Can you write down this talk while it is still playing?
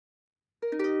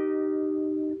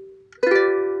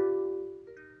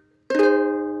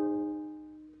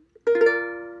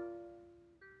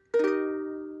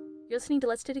You're listening to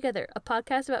Let's Stay Together, a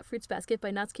podcast about Fruits Basket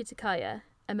by Natsuki Tsukaya.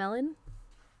 I'm Ellen.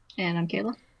 And I'm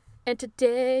Kayla. And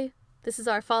today, this is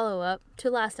our follow-up to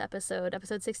last episode,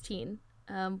 episode 16.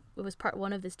 It was part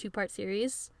one of this two-part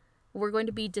series. We're going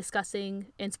to be discussing,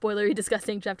 and spoilery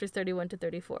discussing, chapters 31 to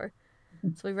 34.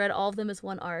 So we read all of them as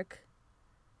one arc.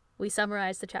 We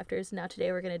summarized the chapters, and now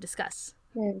today we're going to discuss.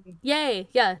 Yay!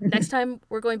 Yeah, next time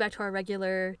we're going back to our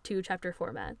regular two-chapter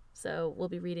format. So we'll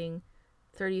be reading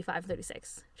 35 and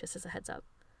 36, just as a heads up.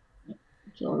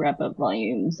 So we'll wrap up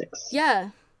volume 6.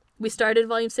 Yeah. We started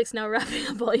volume 6, now we're wrapping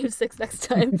up volume 6 next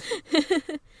time.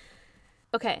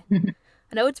 Okay.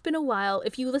 I know it's been a while.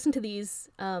 If you listen to these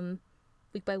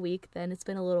week by week, then it's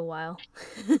been a little while.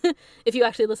 If you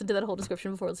actually listen to that whole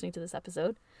description before listening to this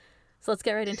episode. So let's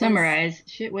get right into Summarize. This.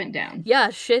 Shit went down. Yeah,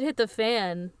 shit hit the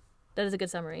fan. That is a good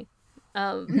summary.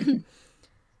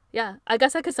 Yeah, I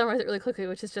guess I could summarize it really quickly,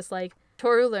 which is just like,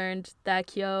 Toru learned that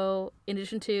Kyo, in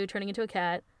addition to turning into a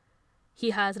cat,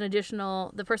 he has an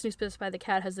additional, the person who's possessed by the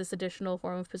cat has this additional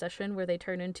form of possession where they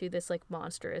turn into this like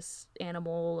monstrous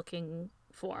animal looking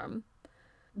form.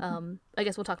 I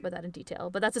guess we'll talk about that in detail,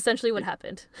 but that's essentially what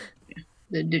happened. Yeah.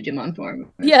 The Digimon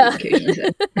form. Yeah.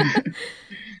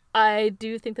 I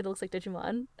do think that it looks like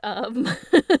Digimon.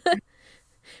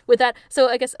 With that, so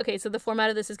I guess, okay, so the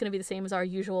format of this is going to be the same as our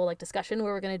usual like discussion,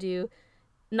 where we're going to do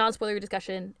non-spoilery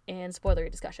discussion and spoilery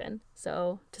discussion.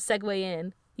 So to segue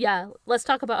in, yeah, let's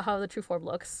talk about how the true form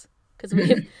looks, because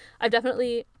I've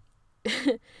definitely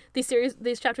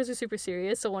these chapters are super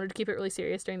serious, so I wanted to keep it really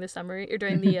serious during the summary, or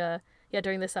during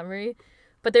the summary.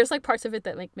 But there's like parts of it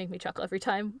that make me chuckle every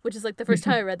time, which is like the first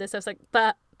time I read this, I was like,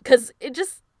 but because it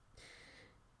just,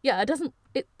 yeah, it doesn't.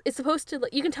 It's supposed to,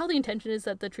 like, you can tell the intention is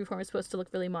that the true form is supposed to look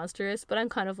really monstrous, but I'm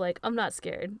kind of like, I'm not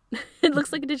scared. It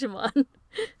looks like a Digimon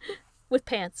with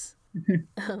pants.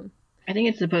 I think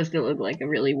it's supposed to look like a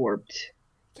really warped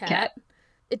cat.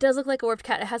 It does look like a warped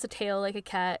cat. It has a tail like a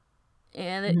cat,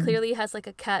 and it clearly has like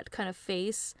a cat kind of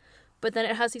face, but then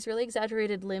it has these really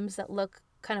exaggerated limbs that look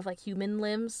kind of like human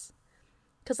limbs.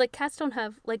 Because like cats don't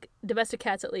have, like domestic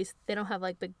cats at least, they don't have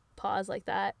like big paws like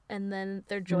that, and then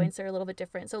their joints are a little bit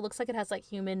different, so it looks like it has like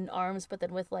human arms, but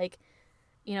then with like,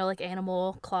 you know, like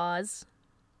animal claws.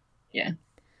 Yeah.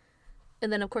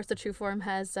 And then of course the true form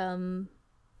has it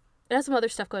has some other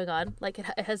stuff going on, like it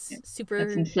has super,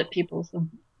 got some split pupils. So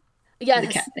yeah, the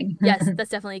cat thing. Yes, that's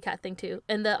definitely a cat thing too,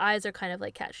 and the eyes are kind of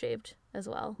like cat shaped as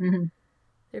well.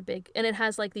 They're big, and it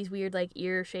has like these weird like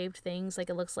ear shaped things, like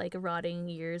it looks like rotting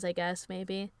ears, I guess,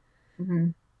 maybe.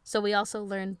 So we also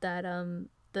learned that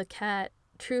the cat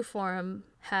true form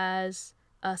has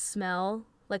a smell,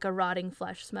 like a rotting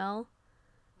flesh smell.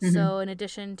 So in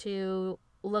addition to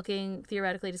looking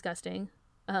theoretically disgusting,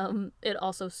 it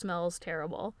also smells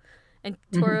terrible. And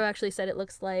Toru actually said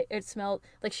it smelled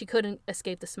like she couldn't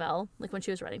escape the smell, like when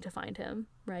she was running to find him,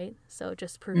 right? So it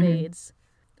just pervades.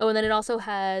 Oh, and then it also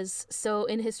has, so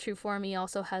in his true form, he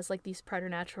also has like these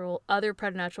other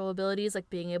preternatural abilities, like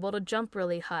being able to jump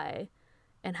really high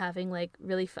and having like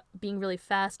being really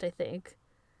fast, I think.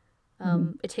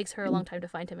 It takes her a long time to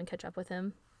find him and catch up with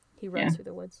him. He runs through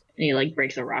the woods. And he like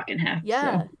breaks a rock in half.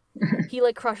 Yeah. So. He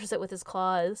like crushes it with his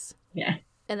claws. Yeah.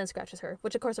 And then scratches her,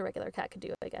 which of course a regular cat could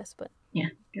do, I guess, but... Yeah,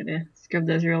 gotta scrub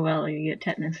those real well or you get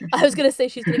tetanus or something. I was gonna say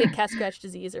she's gonna get cat scratch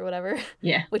disease or whatever.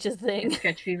 Yeah. Which is the thing. Cat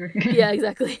scratch fever. Yeah,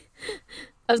 exactly.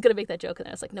 I was gonna make that joke and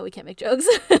I was like, no, we can't make jokes.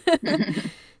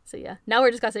 So yeah, now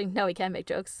we're discussing, no, we can make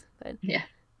jokes. But yeah.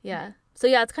 Yeah. So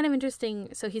yeah, it's kind of interesting.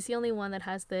 So he's the only one that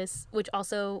has this, which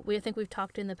also, I think we've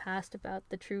talked in the past about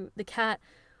the cat,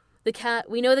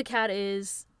 we know the cat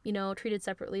is, you know, treated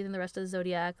separately than the rest of the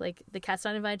Zodiac. Like, the cat's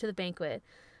not invited to the banquet.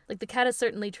 Like, the cat is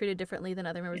certainly treated differently than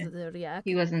other members of the Zodiac.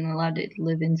 He wasn't allowed to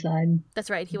live inside.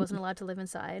 That's right. He wasn't allowed to live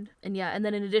inside. And yeah, and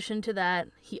then in addition to that,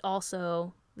 he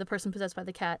also, the person possessed by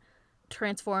the cat,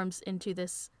 transforms into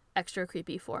this extra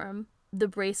creepy form. The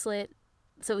bracelet,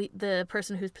 so the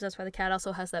person who's possessed by the cat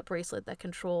also has that bracelet that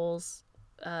controls,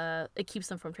 it keeps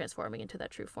them from transforming into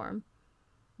that true form.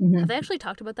 Have they actually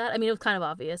talked about that? I mean, it was kind of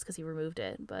obvious because he removed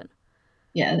it, but...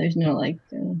 Yeah, there's no, like,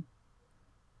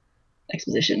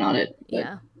 exposition on it.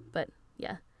 But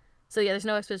yeah. So yeah, there's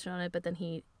no exposition on it, but then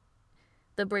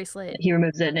the bracelet... He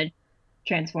removes it and it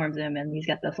transforms him, and he's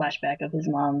got the flashback of his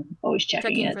mom always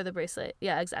checking it. For the bracelet.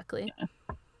 Yeah, exactly. Yeah.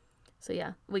 So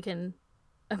yeah, we can...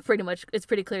 Pretty much, it's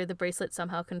pretty clear the bracelet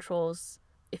somehow controls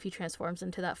if he transforms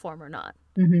into that form or not.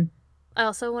 I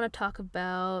also want to talk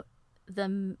about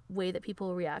the way that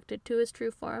people reacted to his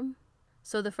true form.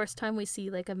 So the first time we see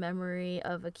like a memory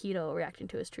of Akito reacting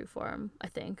to his true form, I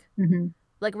think,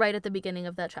 like right at the beginning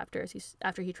of that chapter,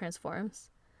 after he transforms.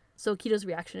 So Akito's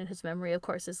reaction in his memory, of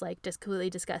course, is like just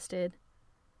completely disgusted.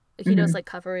 Kido's like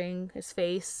covering his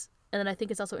face. And then I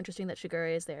think it's also interesting that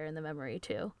Shigure is there in the memory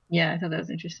too. Yeah, I thought that was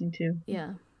interesting too.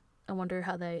 Yeah. I wonder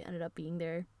how they ended up being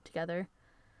there together.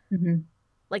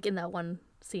 Like in that one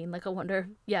scene. Like I wonder,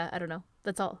 I don't know.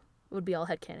 That's all. It would be all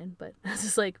headcanon, but it's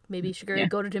just like maybe Shigure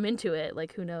goaded him into it.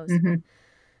 Like who knows?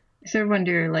 I sort of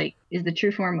wonder, like, is the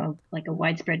true form of like a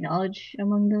widespread knowledge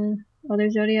among the other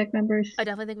Zodiac members? I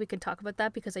definitely think we can talk about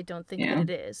that because I don't think that it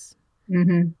is.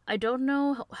 I don't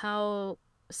know how.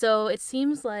 So it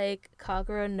seems like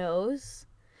Kagura knows.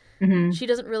 She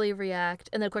doesn't really react.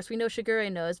 And then, of course, we know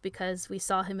Shigure knows because we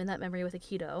saw him in that memory with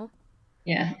Akido.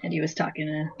 Yeah, and he was talking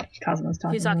to Cosmo.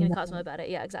 He was talking to Cosmo about it.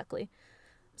 Yeah, exactly.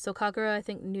 So Kagura, I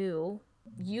think, knew.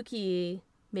 Yuki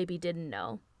maybe didn't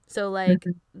know. So, like,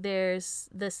 there's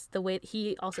the way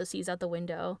he also sees out the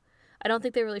window. I don't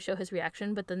think they really show his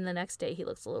reaction, but then the next day he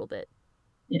looks a little bit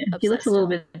he looks a little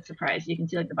bit surprised. You can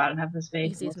see, like, the bottom half of his face.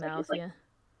 You see his mouth,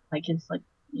 like his, like,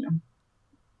 you know,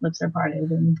 lips are parted.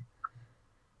 And...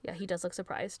 Yeah, he does look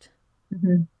surprised.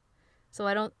 So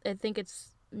I think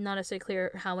it's not necessarily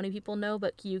clear how many people know,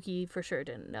 but Yuki for sure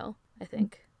didn't know, I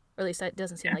think. Or at least it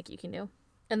doesn't seem like Yuki knew.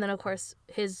 And then, of course,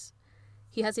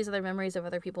 he has these other memories of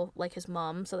other people, like his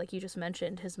mom. So like you just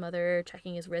mentioned, his mother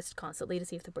checking his wrist constantly to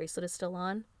see if the bracelet is still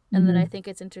on. And then I think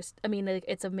it's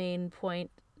it's a main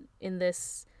point in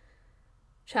this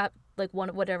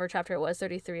whatever chapter it was,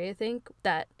 33, I think,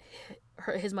 that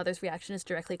his mother's reaction is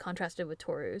directly contrasted with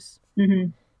Toru's.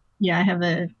 Yeah, I have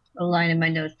a line in my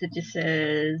notes that just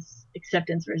says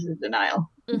acceptance versus denial.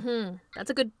 That's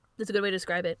a good way to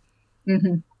describe it.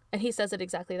 And he says it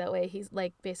exactly that way. He's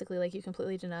like, basically, like, you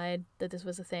completely denied that this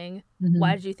was a thing.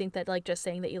 Why did you think that, like, just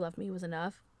saying that you loved me was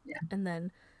enough? Yeah. And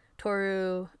then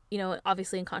Toru, you know,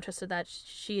 obviously in contrast to that,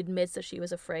 she admits that she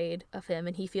was afraid of him,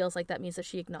 and he feels like that means that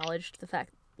she acknowledged the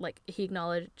fact, like, she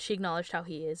acknowledged how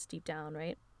he is deep down,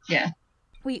 right? Yeah.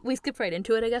 We skipped right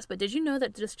into it, I guess, but did you know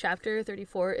that just chapter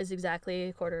 34 is exactly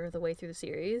a quarter of the way through the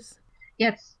series?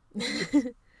 Yes.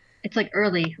 It's like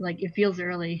early. Like, it feels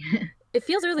early. It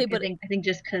feels early, like, but I think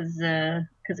just because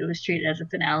it was treated as a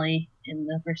finale in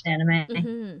the first anime,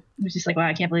 it was just like, wow,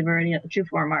 I can't believe we're already at the true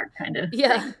form arc, kind of.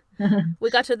 Yeah. We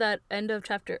got to that end of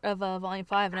chapter of volume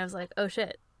 5, and I was like, oh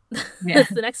shit, that's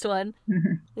the next one.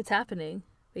 It's happening.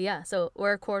 But yeah, so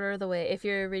we're a quarter of the way. If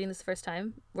you're reading this the first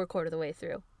time, we're a quarter of the way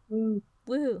through.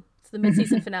 Woo! It's the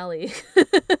mid-season finale.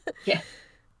 Yeah.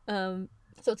 So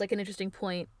it's like an interesting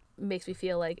point. Makes me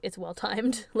feel like it's well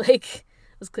timed. Like it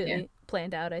was clearly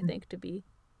planned out, I think, to be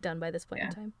done by this point in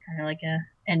time. Kind of like a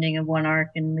ending of one arc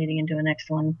and leading into a next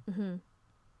one.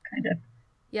 Kind of.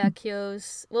 Yeah,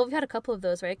 Kyo's. Well, we've had a couple of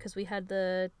those, right? Because we had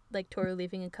the like Toru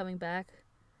leaving and coming back,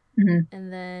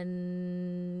 and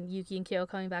then Yuki and Kyo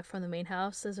coming back from the main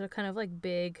house. Those are kind of like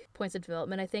big points of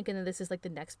development, I think. And then this is like the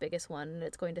next biggest one, and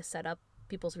it's going to set up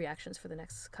people's reactions for the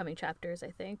next coming chapters,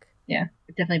 I think. Yeah,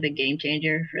 definitely a big game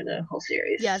changer for the whole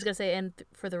series. Yeah, I was gonna say, and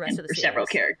for the rest of the for series. Several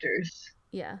characters.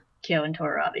 Yeah. Kyo and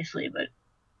Toru, obviously, but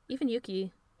even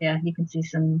Yuki. Yeah, you can see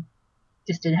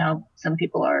just in how some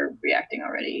people are reacting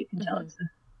already. You can tell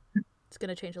it's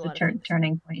gonna change a lot of things.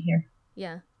 Turning point here.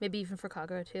 Yeah, maybe even for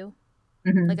Kagura too.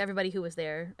 Like everybody who was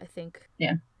there, I think.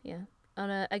 Yeah. Yeah.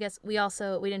 I guess we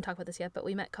didn't talk about this yet, but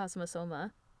we met Kazuma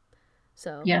Soma.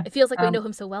 So it feels like we know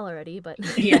him so well already, but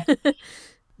yeah.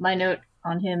 My note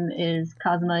on him is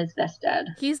Kazuma is best dad.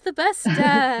 He's the best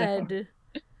dad.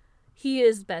 He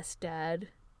is best dad.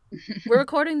 We're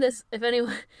recording this,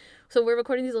 so we're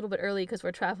recording these a little bit early because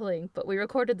we're traveling, but we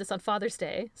recorded this on Father's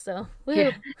Day, so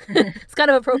it's kind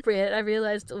of appropriate. I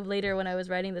realized later when I was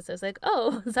writing this, I was like,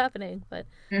 oh, it's happening, but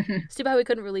it's too bad we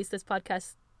couldn't release this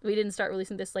podcast. We didn't start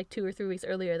releasing this like 2 or 3 weeks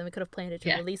earlier. Then we could have planned it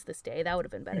to release this day. That would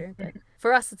have been better, but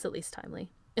for us, it's at least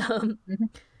timely.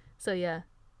 So yeah,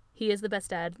 he is the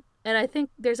best dad. And I think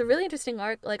there's a really interesting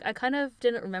arc. Like, I kind of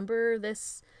didn't remember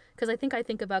this because I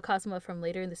think about Kazuma from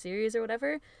later in the series or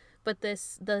whatever. But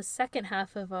the second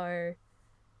half of our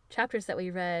chapters that we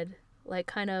read, like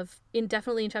kind of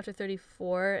definitely in chapter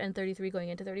 34 and 33 going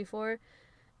into 34,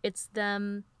 it's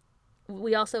them.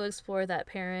 We also explore that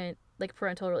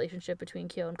parental relationship between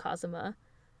Kyo and Kazuma.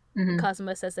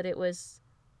 Kazuma says that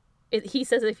he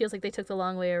says that it feels like they took the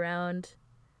long way around,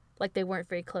 like they weren't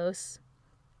very close.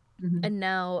 And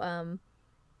now,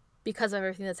 because of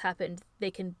everything that's happened,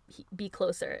 they can be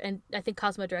closer. And I think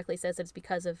Kazuma directly says that it's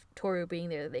because of Toru being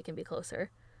there that they can be closer,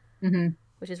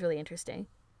 which is really interesting.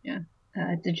 Yeah,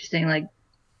 it's interesting, like,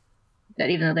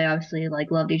 that even though they obviously, like,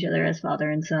 loved each other as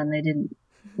father and son, they didn't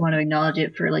want to acknowledge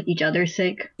it for, like, each other's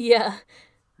sake. Yeah.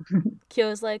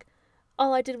 Kyo's like,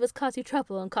 all I did was cause you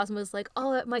trouble. And Kazuma's like,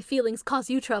 all my feelings cause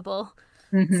you trouble.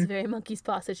 It's a very monkey's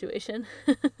paw situation.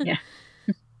 Yeah.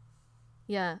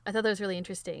 Yeah, I thought that was really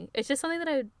interesting. It's just something that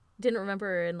I didn't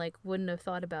remember and like wouldn't have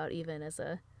thought about even as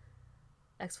a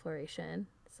exploration.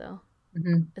 So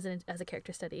as a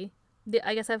character study.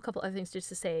 I guess I have a couple other things just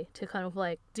to say to kind of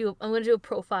like I'm going to do a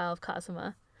profile of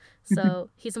Kazuma. So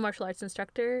he's a martial arts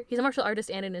instructor. He's a martial artist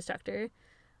and an instructor.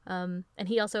 And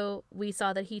he also, we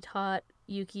saw that he taught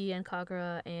Yuki and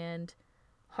Kagura and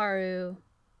Haru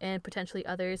and potentially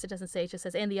others. It doesn't say, it just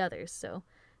says and the others. So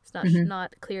it's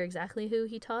not clear exactly who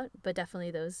he taught, but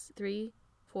definitely those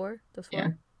four.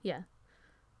 Yeah.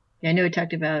 I know we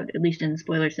talked about, at least in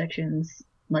spoiler sections,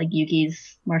 like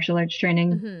Yuki's martial arts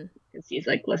training, because he's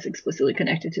like less explicitly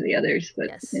connected to the others, but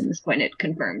in this point it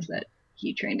confirms that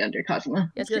he trained under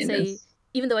Kazuma. I was going to say,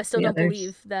 even though I still don't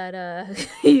believe that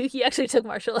he actually took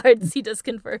martial arts, he does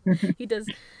confirm. He does.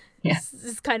 Yeah.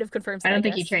 This kind of confirms that, I don't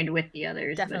think he trained with the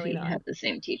others, Definitely but he had the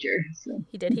same teacher. So.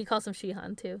 He did. He calls him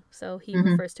Shihan too, so he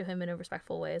refers to him in a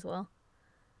respectful way as well.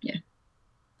 Yeah.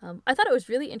 I thought it was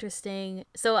really interesting.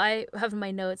 So I have in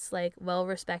my notes like well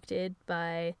respected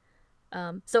by.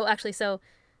 So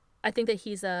I think that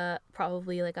he's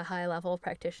probably like a high level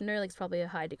practitioner, like it's probably a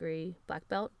high degree black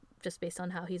belt, just based on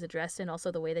how he's addressed and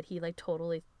also the way that he like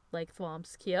totally like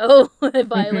thwomps Kyo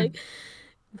by like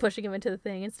pushing him into the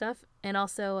thing and stuff. And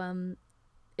also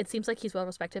it seems like he's well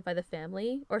respected by the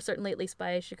family, or certainly at least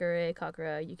by Shigure,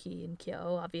 Kagura, Yuki, and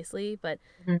Kyo, obviously, but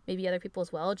maybe other people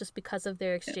as well, just because of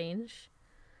their exchange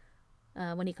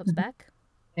when he comes back.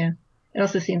 Yeah. It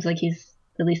also seems like he's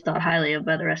at least thought highly of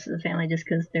by the rest of the family, just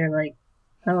because they're like,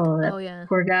 oh, that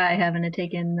poor guy having to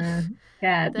take in the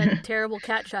cat. That terrible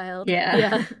cat child.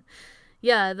 Yeah.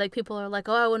 Yeah, like people are like,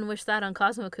 oh, I wouldn't wish that on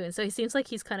Kazuma-kun. So he seems like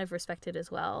he's kind of respected as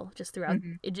well, just throughout,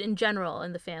 in general,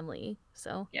 in the family.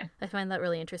 So yeah. I find that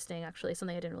really interesting, actually,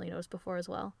 something I didn't really notice before as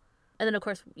well. And then, of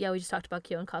course, we just talked about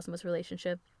Kyo and Kazuma's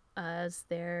relationship as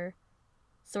their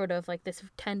sort of like this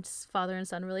tense father and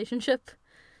son relationship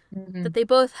that they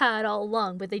both had all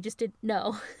along, but they just didn't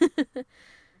know.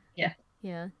 Yeah.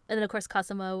 Yeah. And then, of course,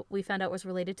 Kazuma, we found out, was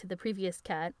related to the previous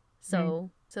cat.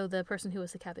 So the person who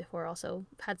was the cat before also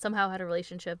somehow had a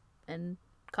relationship, and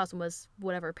Kazuma's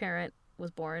whatever parent was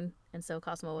born, and so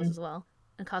Kazuma was as well.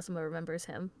 And Kazuma remembers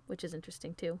him, which is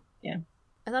interesting too. Yeah.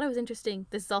 I thought it was interesting.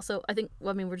 This is also, I think,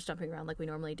 well, I mean, we're just jumping around like we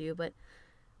normally do, but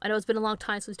I know it's been a long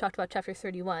time since we talked about chapter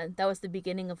 31. That was the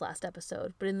beginning of last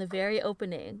episode. But in the very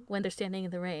opening, when they're standing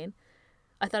in the rain,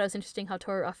 I thought it was interesting how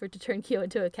Toru offered to turn Kyo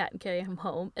into a cat and carry him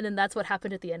home. And then that's what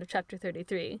happened at the end of chapter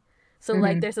 33. So,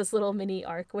 like, there's this little mini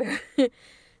arc where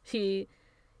it's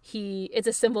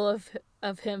a symbol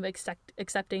of him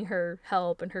accepting her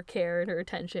help and her care and her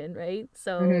attention, right?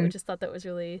 So I just thought that was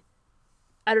really,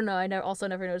 I don't know, I also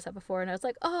never noticed that before, and I was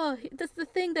like, oh, that's the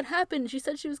thing that happened. She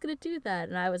said she was going to do that,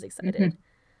 and I was excited. And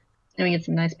we get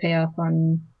some nice payoff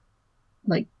on,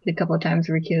 like, the couple of times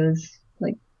where Kyo's,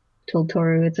 like, told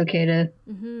Toru it's okay to,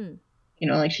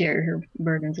 like, share her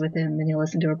burdens with him, and he'll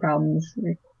listen to her problems.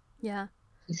 Yeah.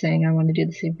 She's saying, I want to do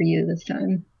the same for you this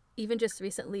time. Even just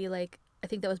recently, like, I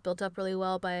think that was built up really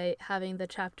well by having the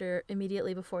chapter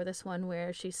immediately before this one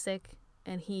where she's sick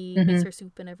and he makes her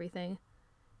soup and everything.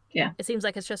 Yeah. It seems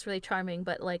like it's just really charming,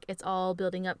 but, like, it's all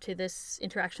building up to this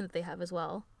interaction that they have as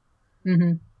well.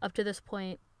 Up to this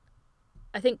point,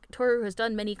 I think Toru has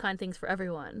done many kind things for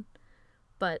everyone,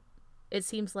 but it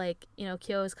seems like,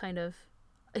 Kyo is kind of,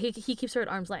 he keeps her at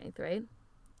arm's length, right?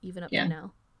 Even up to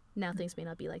now. Now things may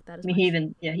not be like that as much. He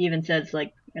even says,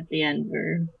 like, at the end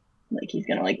where, like, he's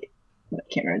gonna, like, I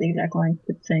can't remember the exact line,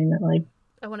 but saying that, like,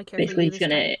 I want to care basically for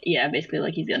you basically,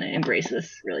 like, he's gonna embrace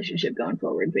this relationship going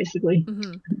forward, basically.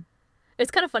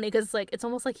 It's kind of funny because, like, it's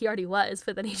almost like he already was,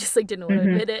 but then he just, like, didn't want to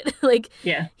admit it. Like,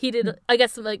 he did, I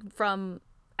guess, like,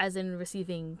 as in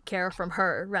receiving care from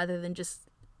her rather than just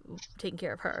taking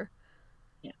care of her.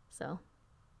 Yeah. So,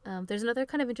 there's another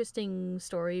kind of interesting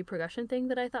story progression thing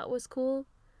that I thought was cool.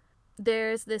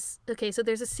 There's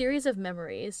a series of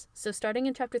memories. So starting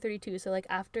in chapter 32, so like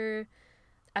after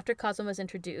Kazuma's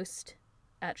introduced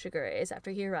at Shigure's,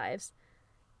 after he arrives,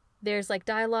 there's like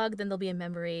dialogue, then there'll be a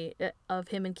memory of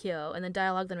him and Kyo, and then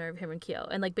dialogue, then a memory of him and Kyo.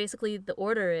 And like basically the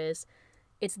order is,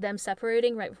 it's them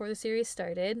separating right before the series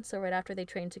started, so right after they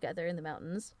trained together in the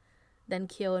mountains, then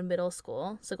Kyo in middle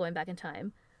school, so going back in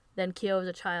time, then Kyo as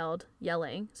a child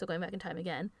yelling, so going back in time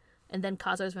again, and then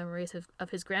Kazuha's memories of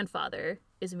his grandfather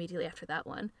is immediately after that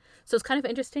one. So it's kind of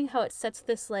interesting how it sets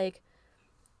this, like,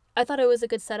 I thought it was a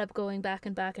good setup going back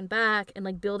and back and back and,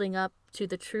 like, building up to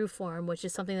the true form, which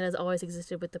is something that has always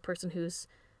existed with the person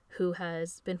who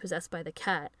has been possessed by the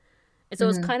cat. And so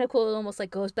it's kind of cool. It almost, like,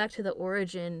 goes back to the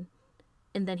origin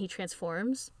and then he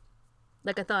transforms.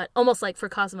 Like, I thought, almost like for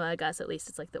Kazuma, I guess, at least,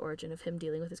 it's like the origin of him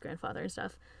dealing with his grandfather and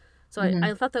stuff. So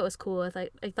I thought that was cool.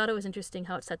 I thought it was interesting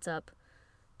how it sets up.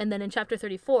 And then in chapter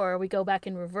 34, we go back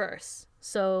in reverse.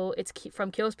 So it's from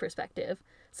Kyo's perspective.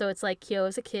 So it's like Kyo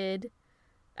as a kid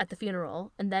at the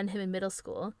funeral, and then him in middle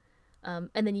school. And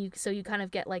then you kind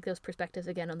of get like those perspectives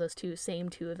again on those same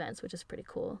two events, which is pretty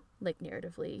cool. Like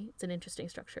narratively, it's an interesting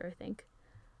structure, I think.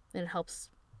 And it helps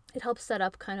set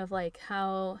up kind of like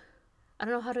how, I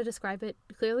don't know how to describe it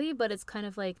clearly, but it's kind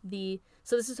of like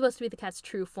so this is supposed to be the cat's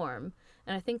true form.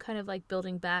 And I think kind of like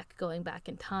going back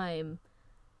in time,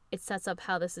 it sets up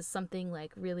how this is something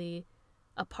like really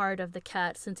a part of the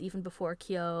cat since even before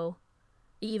Kyo,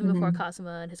 even before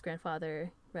Kazuma and his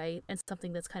grandfather, right? And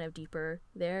something that's kind of deeper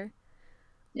there.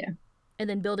 Yeah. And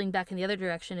then building back in the other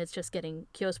direction, it's just getting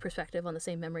Kyo's perspective on the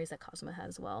same memories that Kazuma had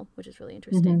as well, which is really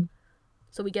interesting.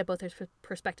 So we get both their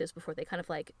perspectives before they kind of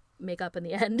like make up in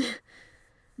the end.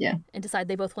 Yeah. And decide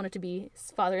they both wanted to be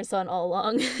father and son all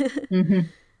along.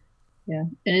 Yeah.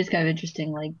 It is kind of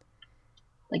interesting, like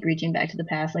reaching back to the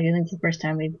past. Like I think it's the first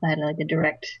time we've had like a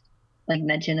direct like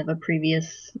mention of a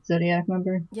previous Zodiac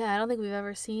member. Yeah, I don't think we've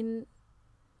ever seen.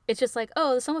 It's just like,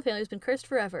 oh, the Soma family has been cursed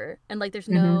forever, and like there's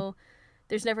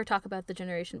never talk about the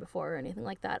generation before or anything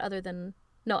like that. Other than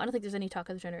I don't think there's any talk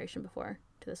of the generation before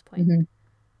to this point.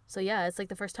 So yeah, it's like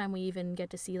the first time we even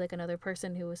get to see like another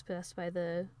person who was possessed by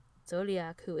the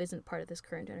Zodiac who isn't part of this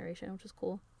current generation, which is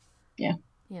cool. Yeah.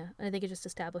 Yeah, and I think it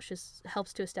just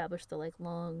helps to establish the like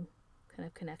long kind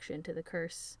of connection to the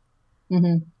curse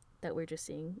that we're just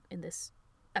seeing in this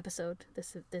episode,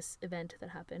 this event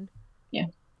that happened. Yeah.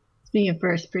 Speaking of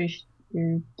first, pretty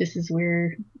sure this is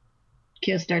where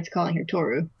Kyo starts calling her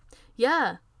Toru.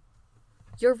 Yeah,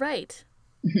 you're right.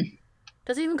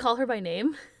 Does he even call her by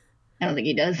name? I don't think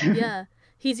he does. Yeah,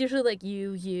 he's usually like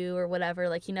you or whatever.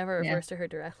 Like he never refers to her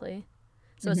directly.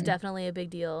 So it's definitely a big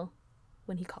deal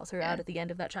when he calls her out at the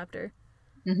end of that chapter.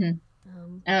 I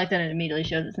like that it immediately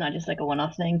shows it's not just like a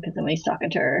one-off thing, because then when he's talking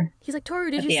to her, he's like,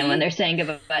 Toru, did you see? At the end when they're saying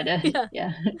goodbye to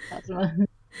Kazuma.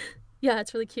 Yeah,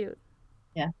 it's really cute.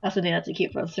 Yeah, I also think that's a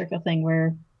cute full circle thing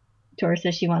where Toru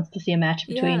says she wants to see a match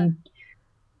between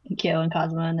Kyo and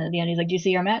Kazuma, and at the end he's like, do you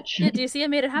see our match? Yeah, do you see I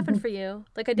made it happen for you?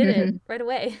 Like I did it right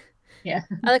away. Yeah.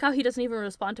 I like how he doesn't even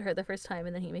respond to her the first time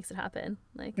and then he makes it happen.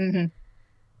 Like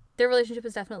their relationship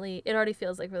is definitely, it already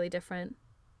feels like really different,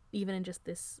 even in just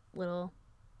this little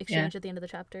exchange at the end of the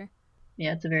chapter.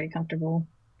 Yeah, it's a very comfortable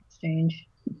exchange.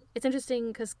 It's interesting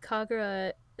because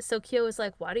Kagura, so Kyo is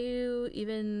like, why do you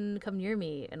even come near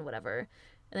me and whatever,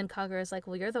 and then Kagura is like,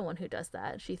 well, you're the one who does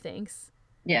that, she thinks.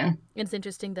 Yeah. And it's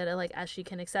interesting that like as he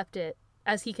can accept it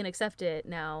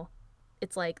now,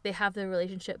 it's like they have the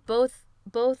relationship, both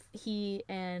he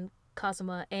and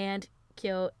Kazuma and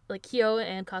Kyo, like Kyo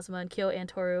and Kazuma and Kyo and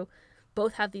Toru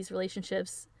both have these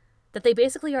relationships that they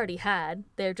basically already had.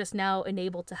 They're just now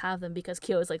enabled to have them because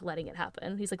Kyo is like letting it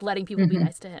happen. He's like letting people be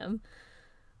nice to him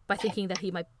by thinking that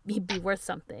he'd be worth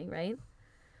something, right?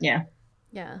 Yeah.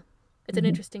 Yeah. It's an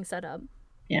interesting setup.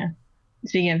 Yeah.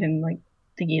 Speaking of him like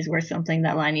thinking he's worth something,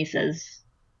 that line he says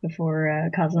before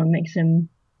Kazuma makes him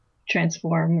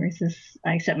transform, where he says,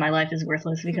 I accept my life is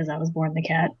worthless because I was born the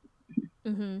cat.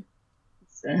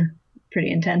 It's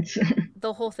pretty intense.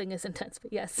 The whole thing is intense,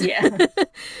 but yes. Yeah.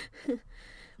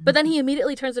 But then he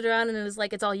immediately turns it around and is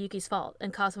like, it's all Yuki's fault.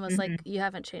 And Kazuma's like, you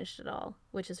haven't changed at all,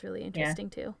 which is really interesting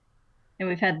too. And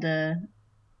we've had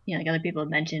like other people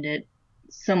have mentioned it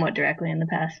somewhat directly in the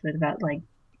past, but about like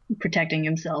protecting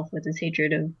himself with his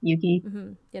hatred of Yuki.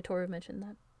 Yeah, Toru mentioned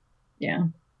that. Yeah.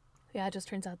 Yeah, it just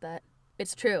turns out that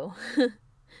it's true.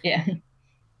 Yeah.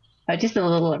 Just a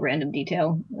little random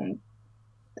detail.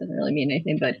 Doesn't really mean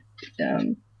anything, but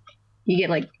you get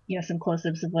like some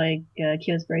close-ups of like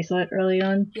Kyo's bracelet early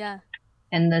on. Yeah.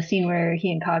 And the scene where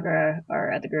he and Kagura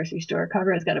are at the grocery store,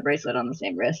 Kagura's got a bracelet on the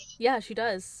same wrist. Yeah, she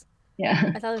does.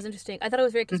 Yeah. I thought it was interesting. I thought it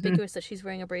was very conspicuous that she's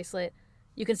wearing a bracelet.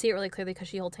 You can see it really clearly because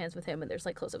she holds hands with him, and there's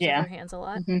like close-ups of her hands a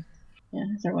lot. Yeah,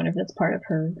 so I wonder if that's part of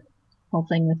her whole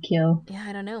thing with Kyo. Yeah,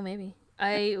 I don't know. Maybe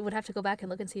I would have to go back and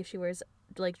look and see if she wears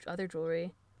like other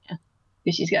jewelry. Yeah,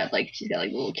 because she's got like a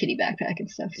little kitty backpack and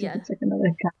stuff. So it's like another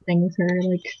kind of thing with her.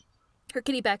 Like her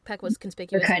kitty backpack was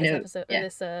conspicuous in this episode,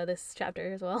 or this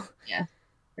chapter as well. Yeah,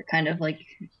 her kind of like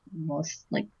almost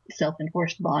like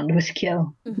self-enforced bond with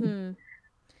Kyo.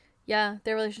 Yeah,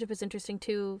 their relationship is interesting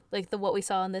too. Like what we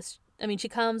saw in this. I mean, she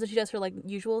comes and she does her like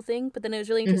usual thing, but then it was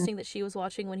really interesting that she was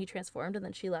watching when he transformed, and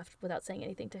then she left without saying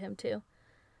anything to him too.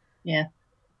 Yeah,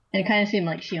 and it kind of seemed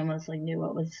like she almost like knew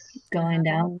what was going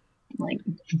down. Like,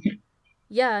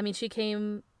 yeah, I mean, she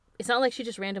came. It's not like she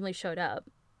just randomly showed up.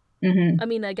 I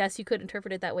mean, I guess you could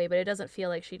interpret it that way, but it doesn't feel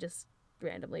like she just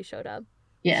randomly showed up.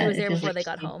 Yeah, she was there before they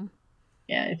got home.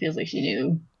 Yeah, it feels like she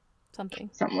knew Something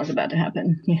was about to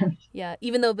happen. Yeah. Yeah,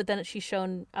 even though, but then she's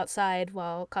shown outside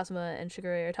while Kazuma and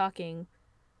Shigure are talking.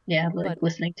 Yeah,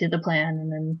 listening to the plan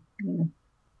and then being there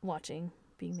watching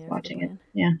for the plan.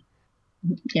 It. Yeah.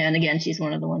 Yeah, and again, she's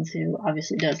one of the ones who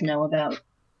obviously does know about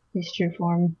his true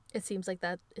form. It seems like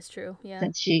that is true, yeah.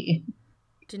 Since she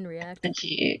didn't react. And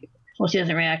she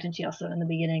doesn't react, and she also, in the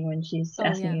beginning, when she's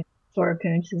asking for a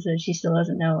coon, she says she still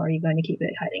doesn't know, are you going to keep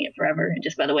hiding it forever? And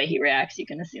just by the way he reacts, you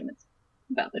can assume it's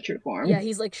about the true form. Yeah,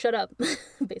 he's like, shut up,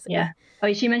 basically. Yeah.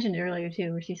 Oh, she mentioned it earlier,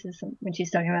 too, where she says, when she's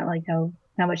talking about, like, how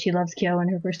much she loves Kyo in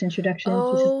her first introduction.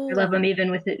 She says, I love him even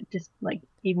with it, just, like,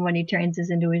 even when he turns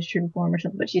into his true form or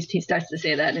something. But he starts to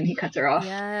say that, and he cuts her off.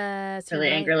 Yes, really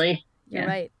angrily. You're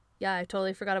right. Yeah, I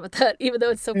totally forgot about that, even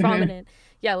though it's so prominent.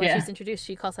 Yeah, when she's introduced,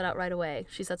 she calls it out right away.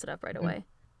 She sets it up right away.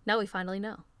 Now we finally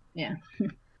know. Yeah.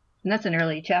 And that's an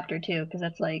early chapter, too, because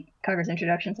that's, like, Kagura's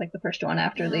introduction's, like, the first one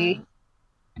after the,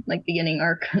 like, beginning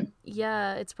arc.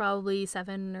 Yeah, it's probably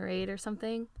 7 or 8 or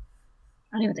something.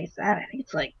 I don't even think it's that. I think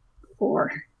it's, like,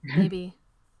 4. Maybe.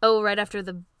 Oh, right after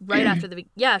the...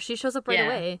 Yeah, she shows up right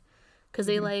away. Because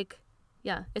they, like...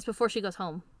 Yeah, it's before she goes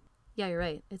home. Yeah, you're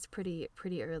right. It's pretty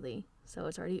early. So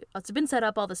it's been set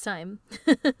up all this time.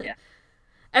 Yeah.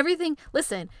 Everything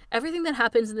that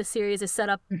happens in this series is set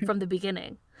up from the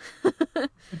beginning.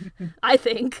 I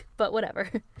think, but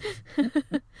whatever.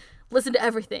 Listen to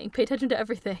everything. Pay attention to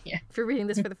everything if you're reading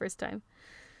this for the first time.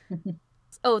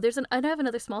 Oh, I have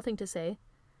another small thing to say.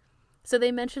 So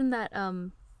they mentioned that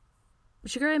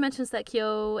Shigure mentions that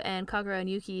Kyo and Kagura and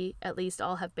Yuki at least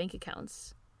all have bank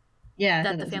accounts. Yeah.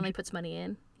 That the family puts money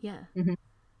in. Yeah. Mm-hmm.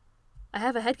 I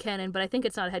have a headcanon, but I think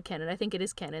it's not a headcanon. I think it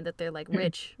is canon that they're like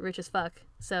rich as fuck.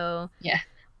 So yeah.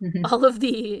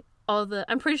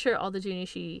 I'm pretty sure all the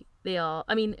Junichi,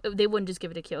 they wouldn't just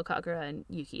give it to Kyo, Kagura, and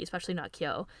Yuki, especially not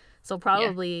Kyo. So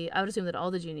probably I would assume that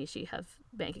all the Junichi have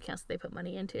bank accounts that they put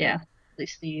money into. Yeah, at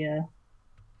least the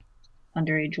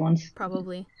underage ones.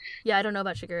 Probably. Yeah, I don't know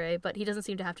about Shigure, but he doesn't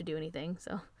seem to have to do anything.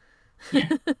 So.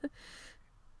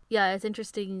 Yeah, it's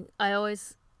interesting.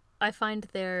 I find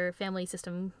their family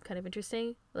system kind of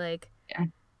interesting. Like,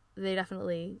 they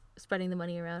definitely spreading the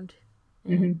money around.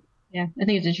 Yeah. Mm-hmm. Yeah, I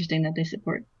think it's interesting that they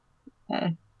support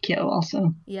Kyo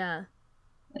also. Yeah.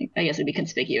 Like, I guess it'd be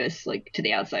conspicuous, like, to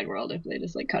the outside world if they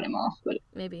just, like, cut him off, but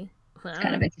maybe. It's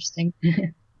kind of interesting.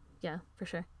 Yeah, for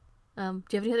sure. Do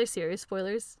you have any other serious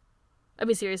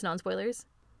non-spoilers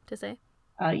to say?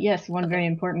 Yes, one very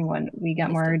important one. We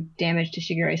got more damage to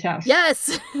Shigure's house.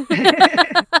 Yes!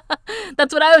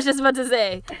 That's what I was just about to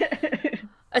say.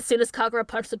 As soon as Kagura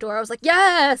punched the door, I was like,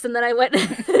 yes! And then I went and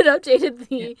updated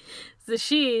the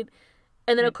sheet.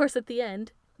 And then, of course, at the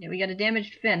end... Yeah, we got a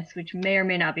damaged fence, which may or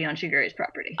may not be on Shigure's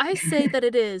property. I say that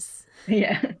it is.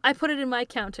 Yeah. I put it in my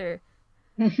counter.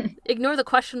 Ignore the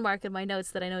question mark in my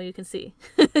notes that I know you can see.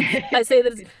 I say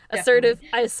that it's assertive.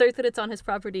 I assert that it's on his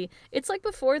property. It's like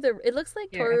before it looks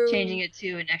like Toru... I'm changing it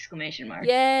to an exclamation mark.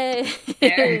 Yay!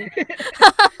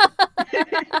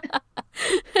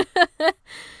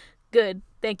 Good.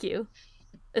 Thank you.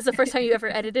 It's the first time you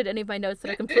ever edited any of my notes that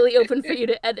are completely open for you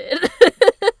to edit.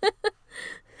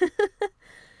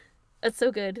 That's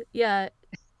so good. Yeah.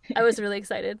 I was really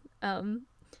excited.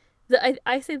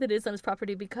 I say that it is on his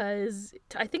property because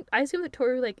I assume that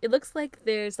Toru, like, it looks like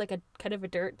there's like a kind of a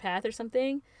dirt path or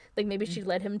something. Like maybe she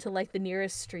led him to like the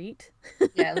nearest street.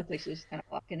 Yeah, it looks like she's kind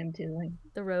of walking him to like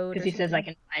the road. Because he says I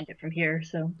can find it from here,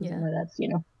 so that's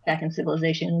back in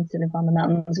civilization instead of on the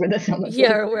mountains where the sun is.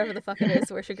 Yeah, or wherever the fuck it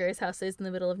is, where Shigure's house is in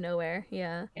the middle of nowhere.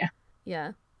 Yeah. Yeah.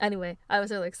 Yeah. Anyway, I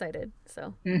was really excited.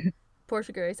 So poor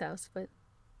Shigure's house, but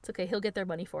it's okay. He'll get their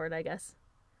money for it, I guess.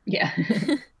 Yeah.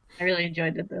 I really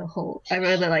enjoyed that I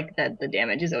really like that the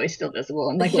damage is always still visible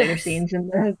in like later scenes in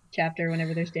the chapter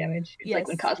whenever there's damage. It's like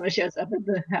when Cosmo shows up at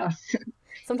the house.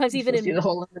 Sometimes even see the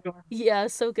hole in the door. Yeah,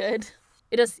 so good.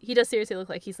 He does seriously look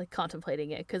like he's like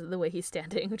contemplating it because of the way he's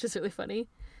standing, which is really funny.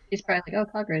 He's probably like,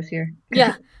 oh, Kagura's here.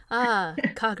 Yeah. Ah,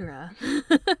 Kagura.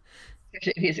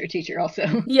 Especially if he's her teacher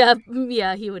also. Yeah,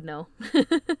 he would know.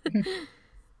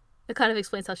 It kind of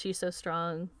explains how she's so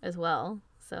strong as well.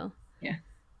 So yeah.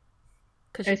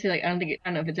 I feel like I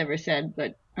don't know if it's ever said,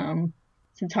 but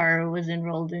since Haru was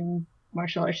enrolled in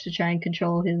martial arts to try and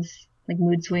control his like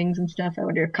mood swings and stuff, I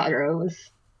wonder if Kagura was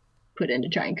put in to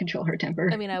try and control her temper.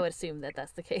 I mean, I would assume that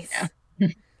that's the case. Yeah.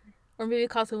 Or maybe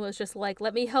Cosmo was just like,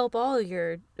 let me help all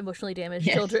your emotionally damaged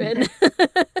children.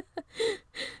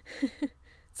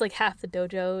 It's like half the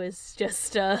dojo is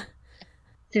just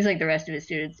Seems like the rest of his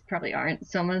students probably aren't.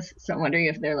 So I'm wondering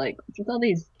if they're like, what's with all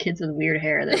these kids with weird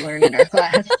hair that learn in our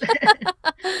class?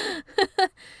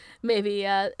 Maybe,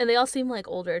 yeah. And they all seem like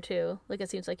older too. Like it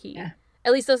seems like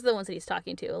At least those are the ones that he's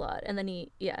talking to a lot. And then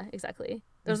yeah, exactly.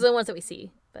 Those are the ones that we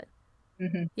see. But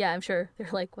yeah, I'm sure they're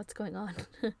like, what's going on?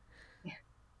 Yeah.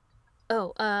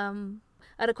 Oh, I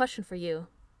had a question for you.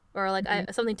 Or like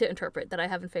something to interpret that I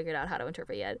haven't figured out how to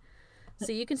interpret yet.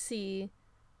 So you can see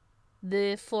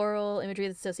the floral imagery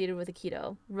that's associated with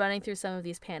Akito running through some of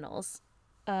these panels.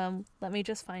 Let me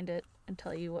just find it and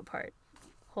tell you what part.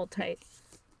 Hold tight.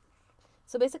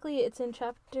 So basically, it's in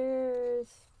chapter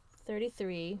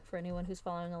 33 for anyone who's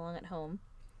following along at home.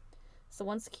 So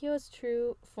once Kyo's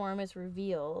true form is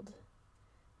revealed,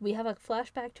 we have a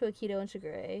flashback to Akito and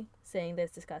Shigure saying that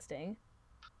it's disgusting.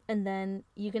 And then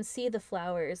you can see the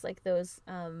flowers, like those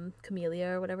camellia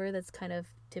or whatever, that's kind of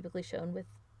typically shown with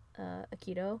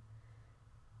Akito.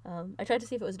 I tried to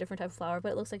see if it was a different type of flower,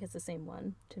 but it looks like it's the same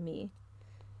one to me.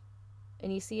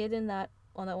 And you see it on that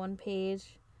one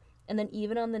page. And then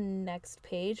even on the next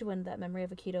page, when that memory of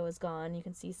Akito is gone, you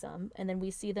can see some. And then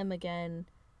we see them again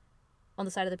on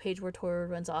the side of the page where Toru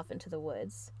runs off into the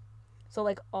woods. So,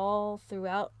 like, all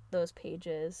throughout those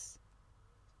pages,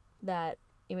 that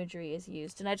imagery is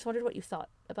used. And I just wondered what you thought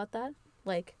about that.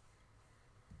 Like,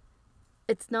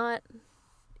 it's not...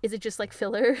 Is it just, like,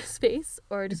 filler space?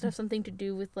 Or does it have something to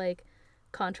do with, like,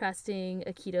 contrasting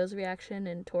Akito's reaction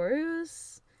and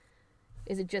Toru's?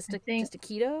 Is it just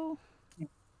Akito?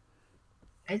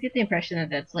 I get the impression that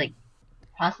that's, like,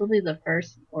 possibly the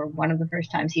first or one of the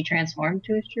first times he transformed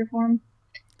to his true form.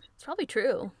 It's probably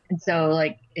true. And so,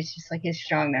 like, it's just, like, his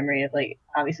strong memory of, like,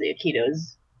 obviously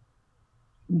Akito's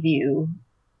view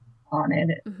on it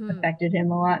affected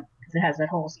him a lot, because it has that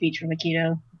whole speech from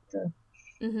Akito. So,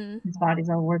 his body's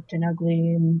all warped and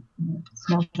ugly, and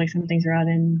smells like something's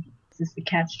rotten. It's just the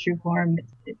cat's true form.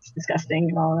 It's disgusting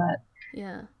and all that.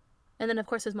 Yeah. And then, of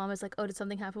course, his mom is like, oh, did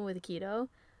something happen with Akito?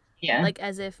 Yeah. Like,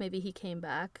 as if maybe he came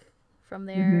back from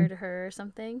there to her or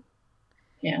something.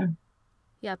 Yeah.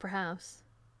 Yeah, perhaps.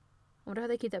 I wonder how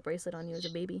they keep that bracelet on you as a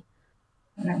baby.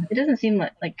 No, it doesn't seem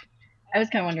like I was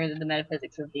kind of wondering the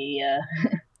metaphysics of the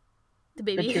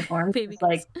baby, the true form. baby it's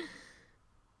like,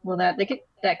 well, that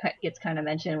gets kind of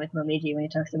mentioned with Momiji when he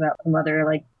talks about the mother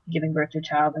like giving birth to a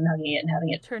child and hugging it and having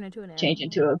it turn into an change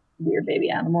into a weird baby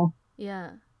animal.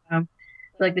 Yeah.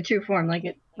 Like the true form,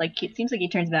 it seems like he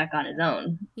turns back on his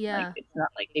own. Yeah. Like, it's not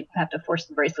like they have to force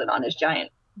the bracelet on his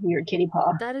giant weird kitty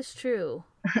paw. That is true.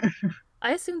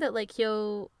 I assume that like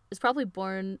Kyo is probably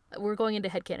born. We're going into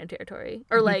headcanon territory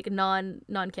or like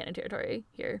non-canon territory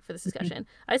here for this discussion.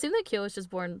 I assume that Kyo is just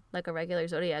born like a regular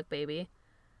Zodiac baby.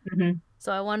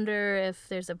 So I wonder if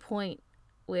there's a point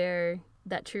where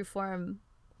that true form,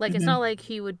 like it's not like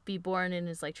he would be born in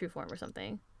his like true form or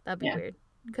something. That'd be weird.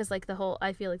 Because, like,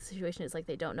 I feel like the situation is, like,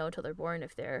 they don't know until they're born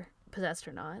if they're possessed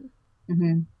or not.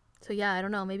 So, yeah, I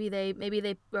don't know. Maybe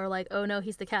they are like, oh, no,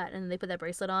 he's the cat. And they put that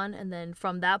bracelet on. And then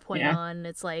from that point on,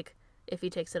 it's like, if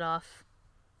he takes it off.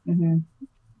 Yeah,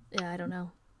 I don't know.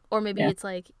 Or maybe it's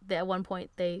like, at one point,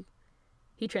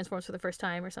 he transforms for the first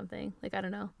time or something. Like, I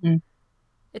don't know.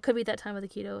 It could be that time with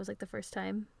Akito was, like, the first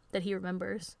time that he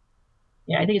remembers.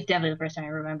 Yeah, I think it's definitely the first time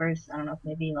he remembers. I don't know if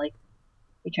maybe, like,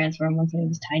 he transformed once when he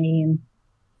was tiny and...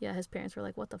 Yeah, his parents were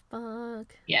like, what the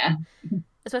fuck? Yeah.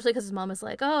 Especially because his mom is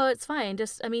like, oh, it's fine.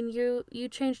 Just, I mean, you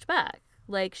changed back.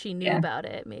 Like, she knew about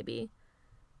it, maybe.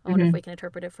 I wonder if we can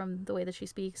interpret it from the way that she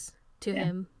speaks to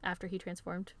him after he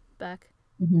transformed back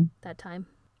that time.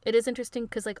 It is interesting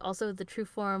because, like, also the true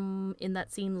form in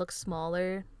that scene looks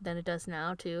smaller than it does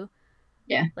now, too.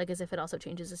 Yeah. Like, as if it also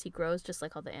changes as he grows, just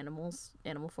like all the animal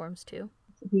forms, too.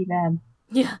 It's a wee bad.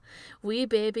 Yeah. Wee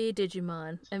baby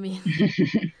Digimon. I mean...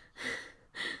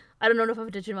 I don't know if I have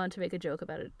a Digimon to make a joke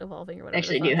about it evolving or whatever.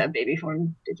 Actually, do have baby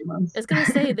form Digimons. I was gonna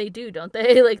say they do, don't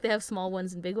they? Like they have small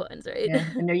ones and big ones, right? Yeah,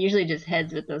 and they're usually just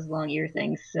heads with those long ear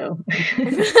things. So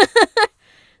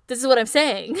this is what I'm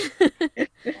saying.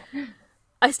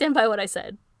 I stand by what I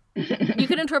said. You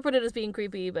could interpret it as being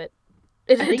creepy, but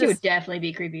I think it would definitely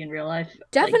be creepy in real life.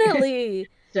 Definitely,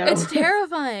 it's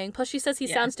terrifying. Plus, she says he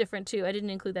sounds different too. I didn't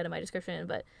include that in my description,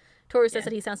 but. Toru says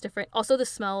that he sounds different. Also, the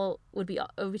smell would be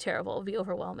terrible. It would be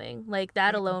overwhelming. Like,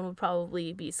 that alone would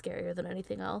probably be scarier than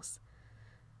anything else.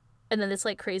 And then it's,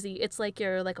 like, crazy. It's like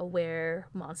you're, like, a were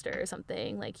monster or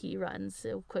something. Like, he runs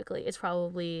so quickly.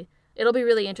 It'll be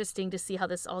really interesting to see how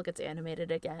this all gets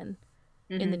animated again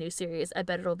in the new series. I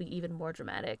bet it'll be even more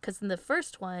dramatic. Because in the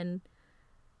first one,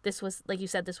 this was, like you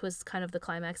said, this was kind of the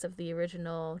climax of the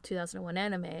original 2001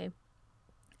 anime. And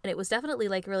it was definitely,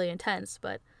 like, really intense,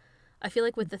 but... I feel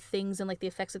like with the things and, like, the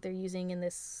effects that they're using in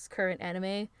this current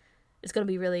anime, it's going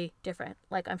to be really different.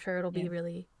 Like, I'm sure it'll be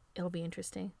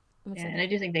interesting. Yeah, and I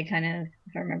do think they kind of,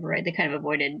 if I remember right, they kind of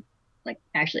avoided, like,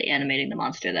 actually animating the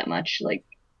monster that much. Like,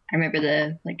 I remember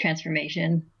the like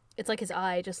transformation. It's like his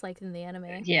eye, just like in the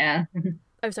anime. Yeah.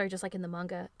 I'm sorry, just like in the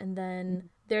manga. And then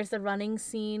there's the running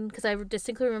scene, because I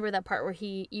distinctly remember that part where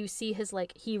you see his,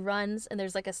 like, he runs and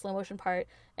there's like a slow motion part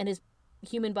and his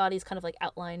human body is kind of like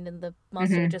outlined in the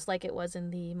monster, just like it was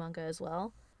in the manga as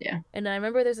well. Yeah. And then I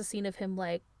remember there's a scene of him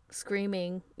like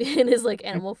screaming in his like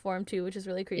animal form too, which is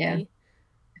really creepy. Yeah.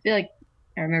 I feel like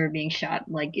I remember being shot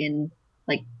like in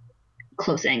like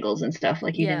close angles and stuff.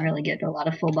 Like you didn't really get a lot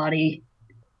of full body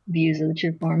views of the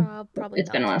true form. Probably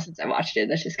it's been a while since I watched it.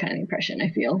 That's just kind of the impression I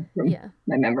feel from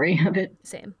my memory of it.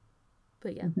 Same.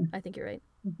 But yeah, I think you're right.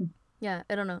 Yeah,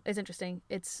 I don't know. It's interesting.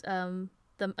 It's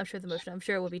I'm sure the motion. I'm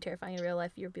sure it would be terrifying in real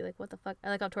life. You'd be like, "What the fuck?" I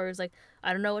like how Toru's like,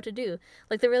 "I don't know what to do."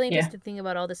 Like the really interesting thing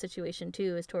about all the situation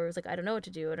too is Toru's like, "I don't know what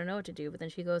to do. I don't know what to do." But then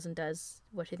she goes and does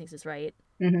what she thinks is right,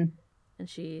 and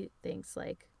she thinks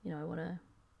like,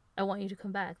 I want you to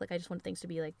come back. Like I just want things to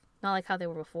be like not like how they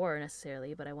were before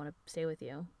necessarily, but I want to stay with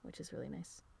you, which is really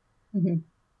nice.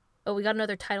 Oh, we got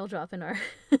another title drop in our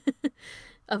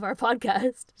of our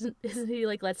podcast. Isn't he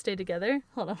like "Let's Stay Together"?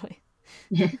 Hold on, wait.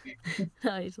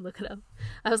 I need to look it up.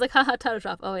 I was like, haha, title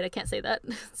drop. Oh wait, I can't say that.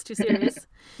 It's too serious.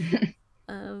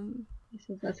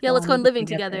 Yeah, let's go on living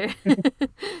together.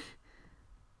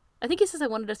 I think he says I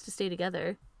wanted us to stay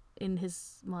together in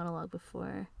his monologue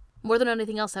before. More than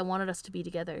anything else, I wanted us to be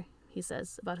together, he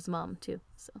says about his mom tw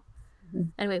So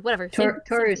anyway, whatever.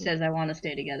 Toru says I want to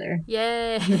stay together.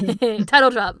 Yay. Title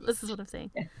drop. This is what I'm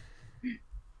saying.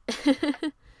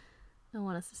 I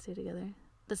want us to stay together.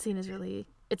 The scene is really,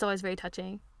 it's always very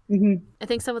touching. I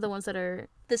think some of the ones that are,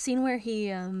 the scene where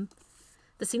the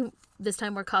scene this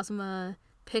time where Kazuma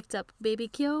picked up baby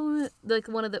Kyo, like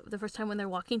one of the first time when they're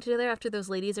walking together after those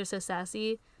ladies are so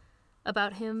sassy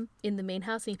about him in the main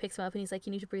house, and he picks him up and he's like,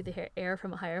 "You need to breathe the air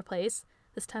from a higher place."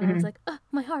 This time I was like, "Oh,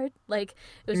 my heart." Like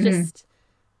it was just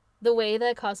the way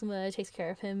that Kazuma takes care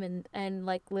of him and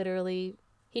like literally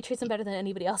he treats him better than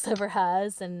anybody else ever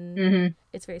has, and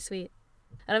it's very sweet.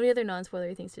 I don't have any other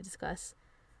non-spoilery things to discuss.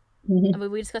 I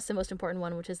mean, we discussed the most important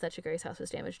one, which is that Shiguri's house was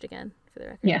damaged again, for the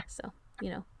record. Yeah. So,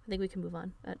 I think we can move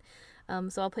on. But,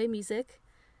 so I'll play music,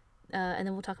 and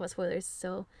then we'll talk about spoilers.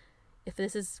 So if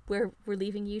this is where we're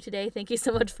leaving you today, thank you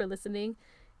so much for listening.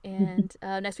 And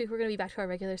next week we're going to be back to our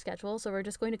regular schedule. So we're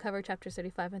just going to cover chapters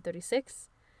 35 and 36.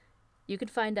 You can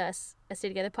find us at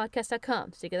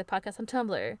StayTogetherPodcast.com, Stay Together Podcast on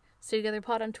Tumblr, Stay Together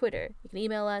Pod on Twitter. You can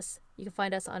email us. You can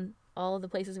find us on all of the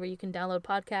places where you can download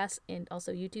podcasts and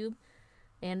also YouTube.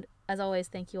 And as always,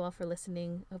 thank you all for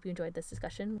listening. Hope you enjoyed this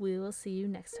discussion. We will see you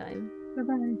next time.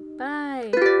 Bye-bye.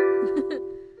 Bye.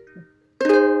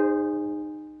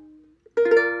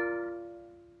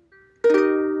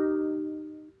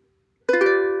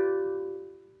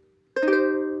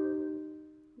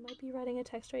 Might be writing a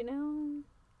text right now.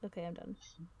 Okay, I'm done.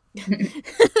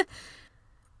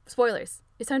 Spoilers.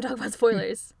 It's time to talk about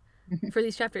spoilers for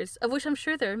these chapters, of which I'm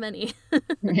sure there are many.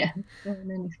 Yeah, there are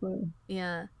many spoilers.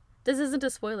 Yeah. This isn't a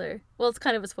spoiler. Well, it's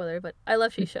kind of a spoiler, but I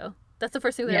love Shisho. That's the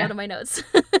first thing that I wrote in my notes.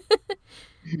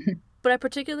 But I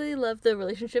particularly love the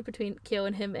relationship between Kyo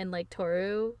and him and, like,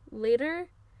 Toru later.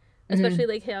 Especially,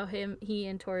 like, how he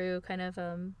and Toru kind of,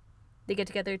 they get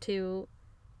together to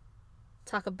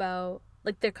talk about,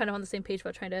 like, they're kind of on the same page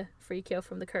about trying to free Kyo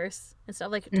from the curse and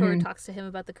stuff. Like, Toru talks to him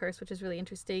about the curse, which is really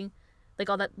interesting.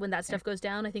 Like, all that, when that stuff goes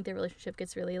down, I think their relationship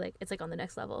gets really, like, it's, like, on the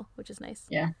next level, which is nice.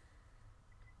 Yeah.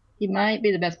 He might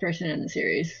be the best person in the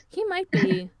series. He might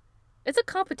be. It's a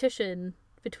competition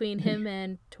between him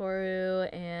and Toru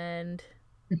and,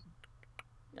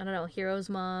 I don't know, Hiro's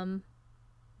mom.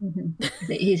 I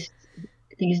think he's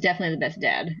definitely the best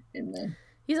dad in the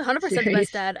He's 100% series. The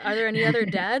best dad. Are there any other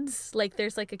dads? Like,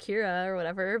 there's, like, Akira or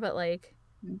whatever, but, like...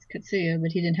 It's Katsuya, but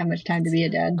he didn't have much time to be a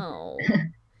dad. Oh.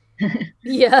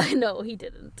 Yeah, no, he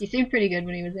didn't. He seemed pretty good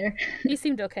when he was there. He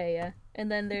seemed okay, yeah.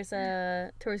 And then there's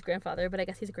Toru's grandfather, but I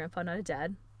guess he's a grandpa, not a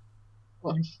dad.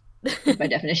 Well, by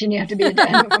definition, you have to be a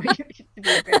dad before you get to be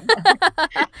a grandfather.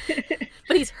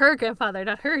 But he's her grandfather,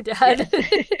 not her dad.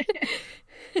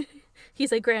 Yes.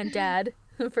 He's a granddad,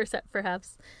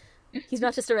 perhaps. He's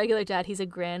not just a regular dad, he's a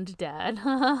granddad.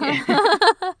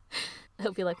 I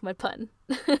hope you like my pun.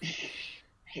 I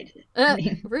hated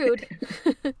it. Rude.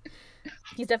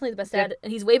 He's definitely the best dad,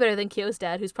 and he's way better than Kyo's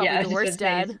dad, who's probably the worst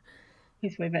dad.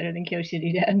 He's way better than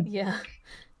Kyoshiri dad. Yeah.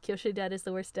 Kyoshiri dad is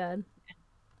the worst dad,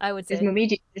 I would say. It's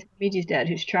Momiji's dad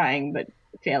who's trying, but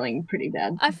failing pretty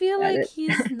bad. I feel like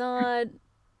he's not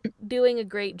doing a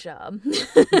great job.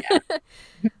 Yeah.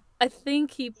 I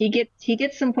think he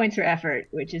gets some points for effort,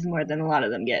 which is more than a lot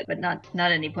of them get, but not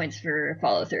any points for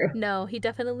follow through. No, he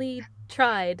definitely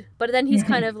tried, but then he's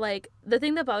kind of like, the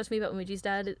thing that bothers me about Muji's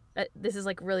dad. This is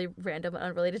like really random and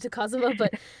unrelated to Kazuma,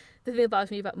 but the thing that bothers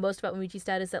me most about Muji's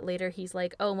dad is that later he's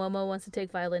like, oh, Momo wants to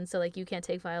take violin, so like you can't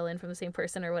take violin from the same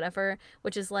person or whatever,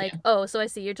 which is like, oh, so I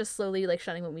see you're just slowly like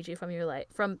shunning Momiji from your life,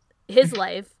 from his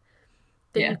life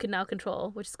that you can now control,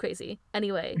 which is crazy.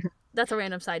 Anyway, that's a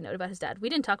random side note about his dad. We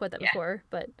didn't talk about that before,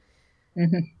 but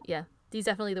yeah, he's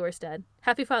definitely the worst dad.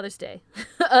 Happy Father's Day.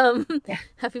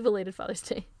 Happy belated Father's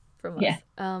Day from us. Yeah.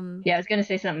 I was gonna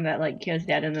say something about like Kyo's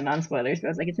dad in the non-spoilers, but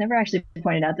I was like, it's never actually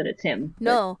pointed out that it's him.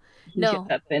 No, he shows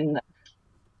up in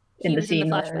the scene in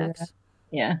the flashbacks. Where,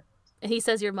 yeah. And he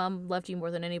says your mom loved you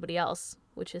more than anybody else,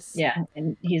 which is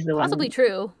and he's the possibly one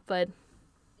true, but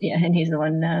and he's the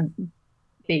one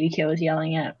baby Kyo is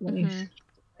yelling at when he's,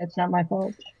 it's not my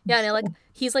fault. Yeah, and like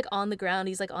he's like on the ground,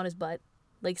 he's like on his butt,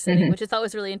 like sitting, which I thought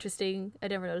was really interesting. I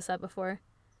never noticed that before.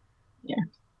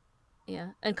 Yeah,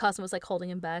 and Kazuma was like holding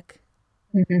him back.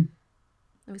 I'm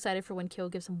excited for when Kyo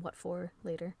gives him what for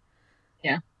later.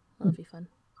 Yeah, that'll be fun.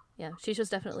 Yeah,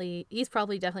 Shisho's he's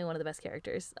probably definitely one of the best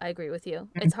characters. I agree with you.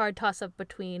 It's hard toss up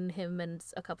between him and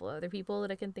a couple of other people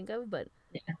that I can think of, but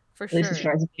for sure. At least as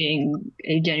far as being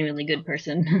a genuinely good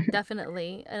person.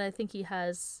 Definitely, and I think he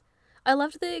has. I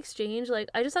loved the exchange. Like,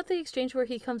 I just thought the exchange where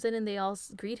he comes in and they all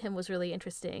greet him was really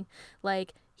interesting.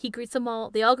 Like, he greets them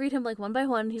all. They all greet him, like, one by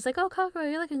one. He's like, oh,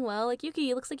 Kakura, you're looking well. Like, Yuki,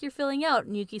 it looks like you're filling out.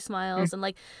 And Yuki smiles. And,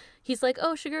 like, he's like,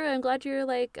 oh, Shigure, I'm glad you're,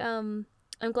 like, I'm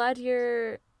glad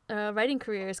your writing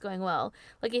career is going well.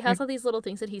 Like, he has all these little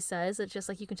things that he says. It's just,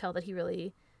 like, you can tell that he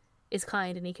really is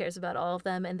kind and he cares about all of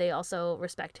them. And they also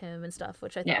respect him and stuff,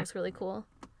 which I thought was really cool.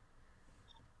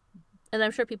 And I'm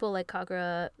sure people like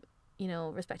Kagura,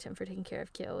 respect him for taking care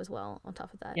of Kyo as well, on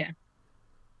top of that. Yeah.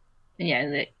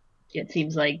 It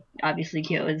seems like, obviously,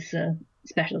 Kyo is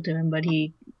special to him, but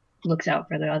he looks out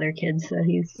for the other kids that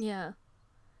he's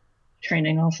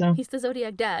training also. He's the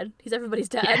Zodiac dad. He's everybody's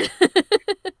dad.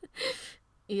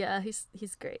 Yeah,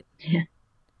 he's great. Yeah.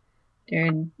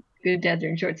 Good dads are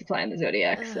in short supply in the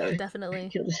Zodiac, so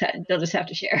definitely. They'll just have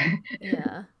to share.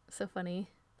 Yeah, so funny.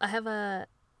 I have a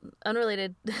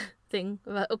unrelated thing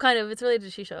about it's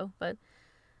related to Shisho, but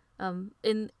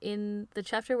in the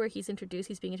chapter where he's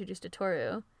being introduced to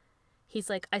Toru, he's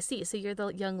like, I see, so you're the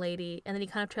young lady, and then he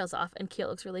kind of trails off and Kyo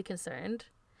looks really concerned,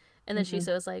 and then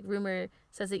Shisho is like, rumor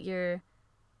says that you're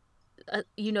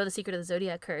you know the secret of the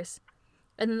Zodiac curse,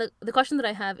 and then the question that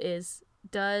I have is,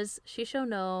 does Shisho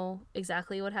know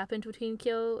exactly what happened between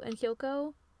Kyo and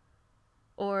Kyoko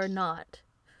or not?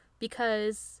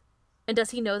 And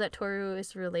does he know that Toru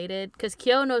is related? Because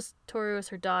Kyo knows Toru is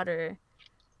her daughter,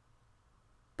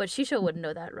 but Shisho wouldn't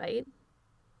know that, right?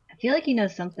 I feel like he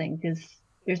knows something, because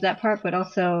there's that part, but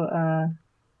also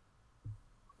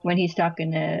when he's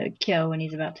talking to Kyo when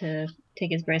he's about to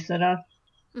take his bracelet off,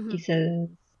 he says,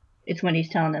 it's when he's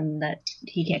telling him that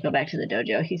he can't go back to the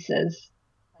dojo. He says,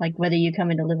 like, whether you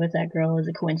come in to live with that girl is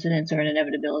a coincidence or an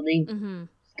inevitability.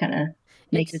 Kind of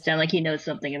makes it sound like he knows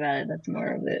something about it. That's more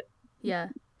of it. Yeah.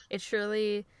 It's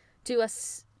surely, to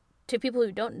people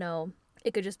who don't know,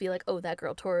 it could just be like, oh, that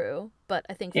girl Toru. But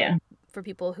I think for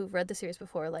people who've read the series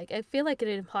before, like, I feel like it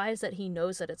implies that he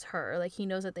knows that it's her. Like, he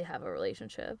knows that they have a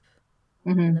relationship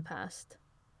in the past.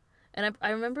 And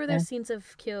I remember there's scenes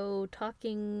of Kyo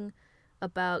talking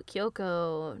about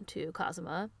Kyoko to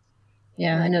Kazuma.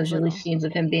 Yeah, I know there's really scenes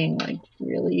of him being, like,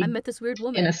 really... I met this weird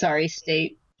woman. In a sorry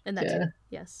state. And that too,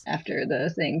 yes. After the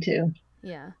thing, too.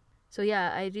 Yeah. So,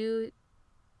 yeah, I do...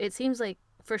 It seems like,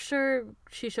 for sure,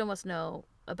 Shisho must know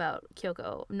about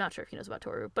Kyoko. I'm not sure if he knows about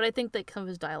Toru, but I think that some of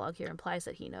his dialogue here implies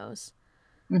that he knows.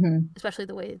 Especially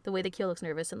the way that Kyo looks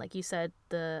nervous, and like you said,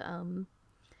 the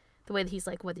way that he's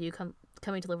like, whether you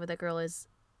coming to live with that girl is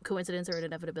coincidence or an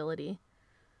inevitability.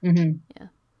 Yeah.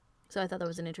 So I thought that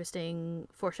was an interesting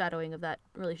foreshadowing of that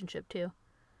relationship too.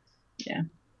 Yeah.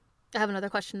 I have another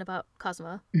question about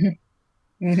Kazuma.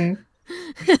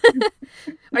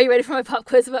 Are you ready for my pop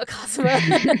quiz about Kazuma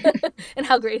and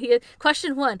how great he is?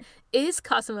 Question 1. Is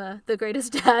Kazuma the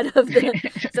greatest dad of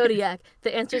the Zodiac?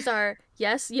 The answers are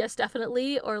yes,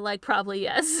 definitely, or like probably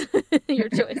yes. Your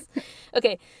choice.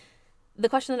 Okay. The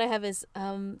question that I have is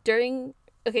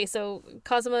so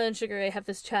Kazuma and Shigure have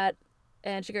this chat,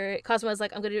 and Kazuma is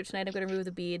like, I'm going to do it tonight. I'm going to remove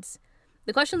the beads.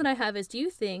 The question that I have is, do you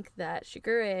think that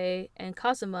Shigure and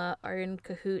Kazuma are in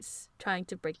cahoots trying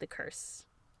to break the curse?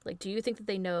 Like, do you think that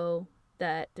they know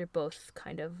that they're both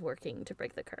kind of working to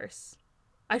break the curse?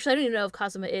 Actually, I don't even know if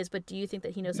Kazuma is, but do you think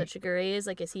that he knows that Shigure is?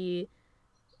 Like, is he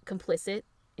complicit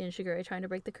in Shigure trying to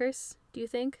break the curse, do you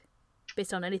think?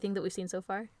 Based on anything that we've seen so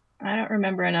far? I don't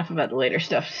remember enough about the later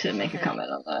stuff to make a comment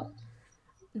on that.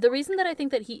 The reason that I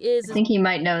think that he is... I think he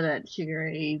might know that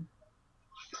Shigure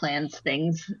plans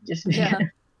things just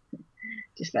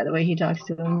just by the way he talks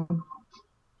to him.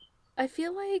 I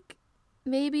feel like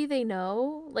maybe they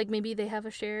know, like maybe they have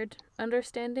a shared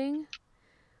understanding.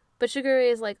 But Shigure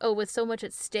is like, oh, with so much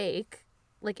at stake,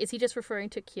 like, is he just referring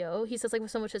to Kyo? He says, like,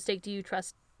 with so much at stake, do you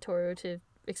trust Toru to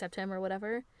accept him or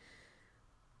whatever?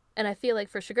 And I feel like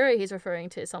for Shigure, he's referring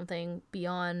to something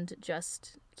beyond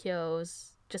just Kyo.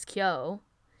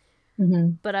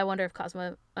 Mm-hmm. But I wonder if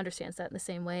Kazuma understands that in the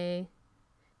same way.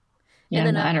 Yeah,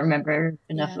 and then, I don't remember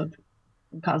enough of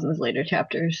Kazuma's later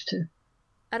chapters to...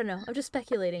 I don't know. I'm just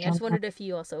speculating. I just wondered if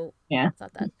you also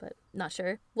thought that, but not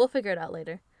sure. We'll figure it out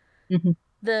later. Mm-hmm.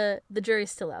 The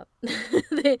jury's still out.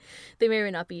 they may or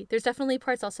may not be. There's definitely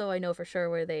parts also I know for sure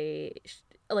where they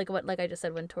like I just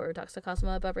said when Toru talks to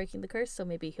Kazuma about breaking the curse, so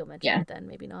maybe he'll mention it then,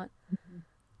 maybe not. Mm-hmm.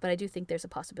 But I do think there's a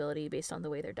possibility based on the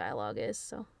way their dialogue is.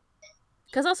 So,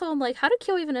 because also I'm like, how did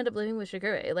Kyo even end up living with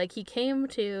Shigure? Like he came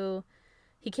to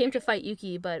fight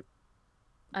Yuki, but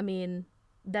I mean,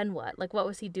 then what? Like what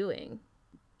was he doing?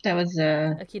 That was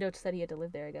Akito said he had to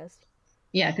live there, I guess.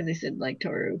 Yeah, because they said like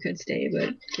Toru could stay,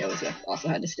 but Kyo also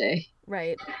had to stay.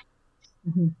 Right.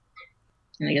 Mm-hmm.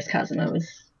 And I guess Kazuma was,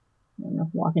 I don't know,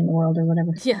 walking the world or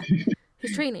whatever. Yeah,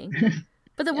 he's training.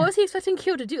 But then what was he expecting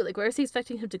Kyo to do? Like, where was he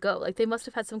expecting him to go? Like, they must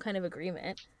have had some kind of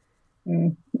agreement.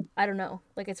 I don't know.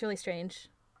 Like, it's really strange.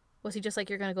 Was he just like,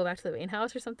 you're going to go back to the main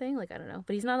house or something? Like, I don't know.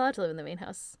 But he's not allowed to live in the main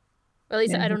house. Or at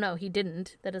least, I don't know. He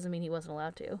didn't. That doesn't mean he wasn't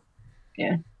allowed to.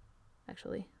 Yeah.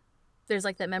 Actually. There's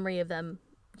like that memory of them.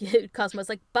 Cosmo's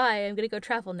like, bye, I'm going to go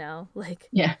travel now. Like,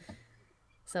 yeah.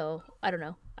 So, I don't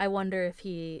know. I wonder if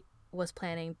he was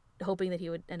hoping that he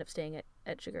would end up staying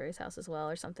at Shigure's house as well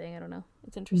or something. I don't know.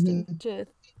 It's interesting to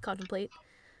contemplate.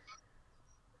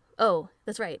 Oh,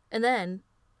 that's right. And then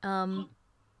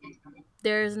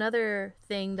there's another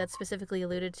thing that's specifically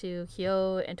alluded to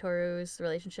Kyo and Toru's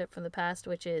relationship from the past,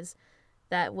 which is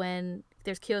that when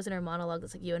there's Kyo's inner monologue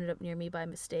that's like, you ended up near me by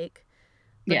mistake,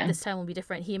 but this time will be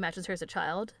different. He imagines her as a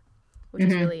child, which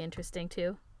is really interesting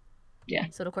too. Yeah.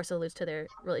 So, of course, it alludes to their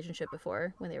relationship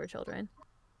before when they were children.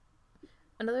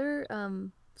 Another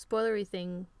spoilery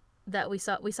thing that we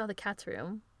saw the cat's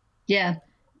room. Yeah.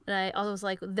 And I also was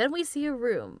like, then we see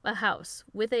a house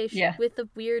with with a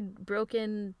weird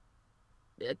broken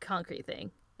concrete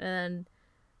thing. And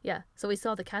so we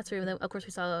saw the cat's room. And then, of course,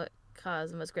 we saw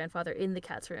Kazuma's grandfather in the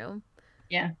cat's room.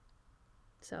 Yeah.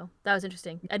 So that was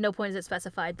interesting. At no point is it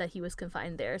specified that he was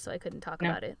confined there, so I couldn't talk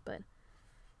about it. But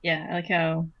yeah, I like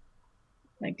how,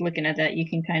 like, looking at that, you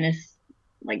can kind of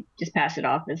like just pass it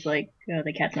off as like, oh,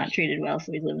 the cat's not treated well,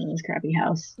 so he's living in this crappy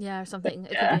house. Yeah, or something.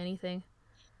 But, it could be anything.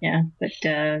 Yeah, but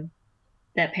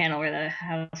that panel where the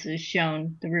house is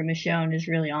shown, the room is shown, is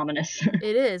really ominous.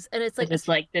 It is, and it's like it's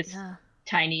like this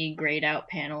tiny grayed out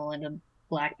panel and a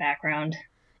black background.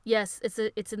 Yes,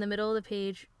 it's in the middle of the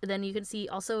page. Then you can see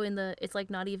also it's like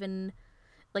not even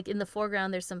like in the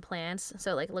foreground there's some plants,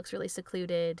 so like it looks really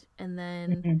secluded. And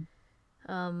then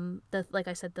like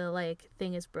I said, the like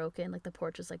thing is broken, like the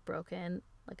porch is like broken,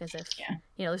 like as if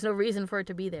there's no reason for it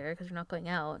to be there because you're not going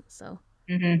out. So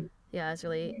it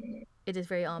is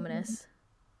very ominous.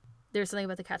 There's something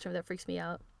about the cat's room that freaks me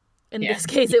out. In this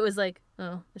case, it was like,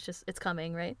 oh, it's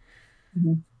coming, right?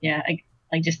 Yeah,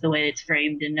 like just the way it's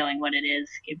framed and knowing what it is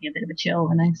gave me a bit of a chill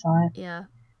when I saw it. Yeah.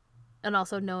 And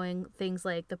also knowing things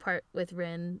like the part with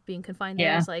Rin being confined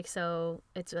there is like, so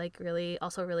it's like really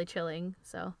chilling.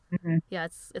 So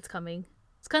it's coming.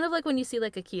 It's kind of like when you see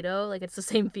like Akito, like it's the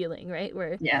same feeling, right?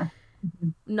 Where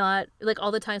not like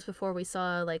all the times before we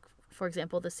saw like, for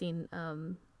example, the scene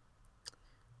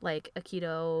like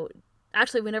Akito.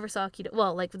 Actually, we never saw Akito.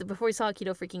 Well, like before we saw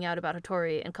Akito freaking out about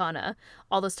Hattori and Kana,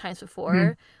 all those times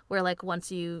before, where like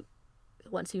once you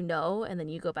know, and then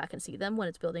you go back and see them when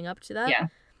it's building up to that,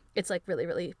 it's like really,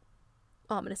 really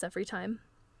ominous every time.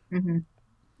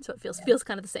 So it feels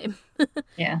kind of the same.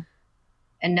 Yeah,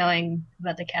 and knowing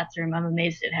about the cat's room, I'm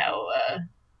amazed at how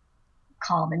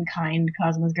calm and kind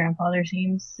Kazuma's grandfather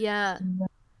seems. Yeah.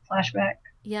 Flashback.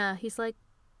 Yeah, he's like.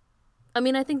 I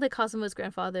mean, I think that Kazuma's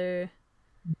grandfather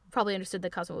probably understood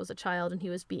that Kazuma was a child and he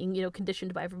was being,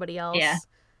 conditioned by everybody else. Yeah.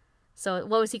 So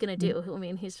what was he going to do? I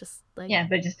mean, he's just like... Yeah,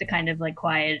 but just a kind of like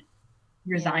quiet,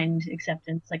 resigned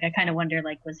acceptance. Like, I kind of wonder,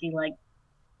 like, was he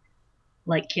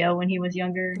like Kyo when he was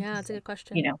younger? Yeah, that's a good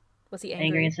question. Was he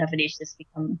angry and stuff, and he's just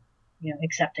become,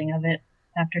 accepting of it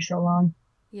after so long.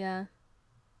 Yeah.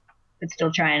 But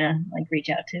still trying to, like, reach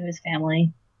out to his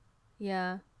family.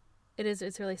 Yeah.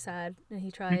 It's really sad. And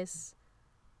he tries...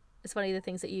 It's funny the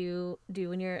things that you do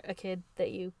when you're a kid that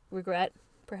you regret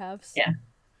perhaps. Yeah.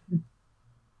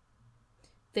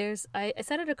 I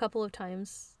said it a couple of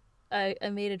times. I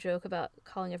made a joke about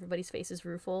calling everybody's faces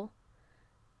rueful.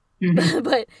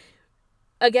 But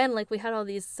again, like, we had all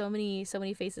these so many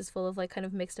faces full of like kind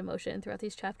of mixed emotion throughout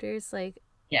these chapters. Like,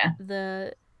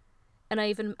 and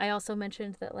I also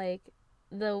mentioned that like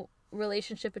the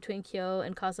relationship between Kyo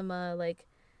and Kazuma, like,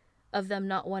 of them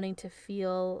not wanting to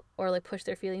feel or like push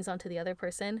their feelings onto the other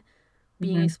person,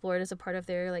 being explored as a part of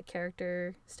their like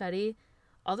character study.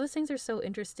 All those things are so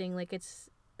interesting. Like, it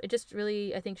just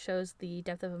really, I think, shows the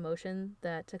depth of emotion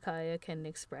that Takaya can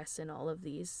express in all of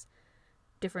these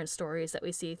different stories that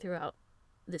we see throughout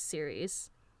this series.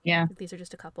 Yeah. These are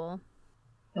just a couple.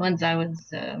 The ones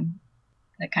that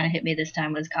kind of hit me this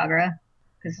time was Kagura,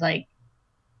 because like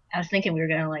I was thinking we were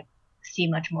gonna like see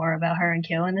much more about her and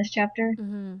Kyo in this chapter,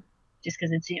 just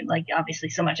because it seemed like obviously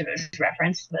so much of it was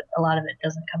referenced, but a lot of it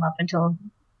doesn't come up until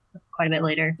quite a bit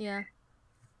later. Yeah.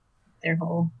 Their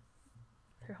whole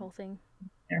thing.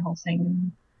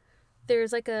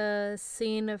 There's like a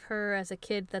scene of her as a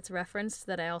kid that's referenced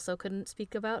that I also couldn't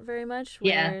speak about very much.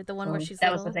 Where the one where she's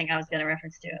that little. Was the thing I was gonna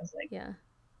reference to. I was like,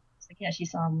 she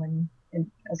saw him when, and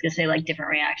I was gonna say like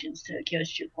different reactions to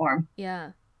Kyo's true form.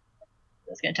 Yeah.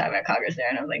 I was going to talk about Kagura's there,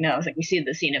 and I was like, no, I was like, we see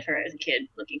the scene of her as a kid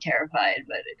looking terrified,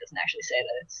 but it doesn't actually say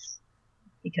that it's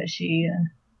because she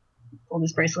pulled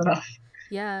his bracelet off.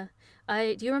 Yeah.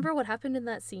 Do you remember what happened in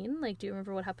that scene? Like, do you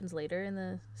remember what happens later in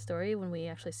the story when we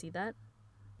actually see that?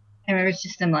 I remember it's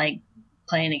just them, like,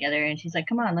 playing together, and she's like,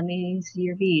 come on, let me see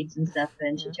your beads and stuff,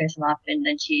 and she tears them off, and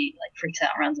then she, like, freaks out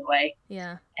and runs away.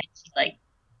 Yeah. And she, like,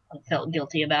 felt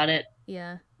guilty about it.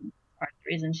 Yeah. Part of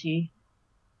the reason she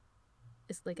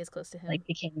is close to him, like,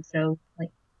 became so like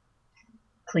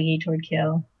clingy toward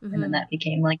Kyo, and then that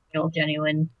became like real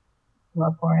genuine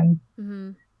love for him.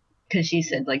 Because she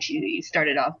said like she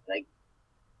started off like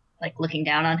looking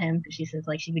down on him, because she says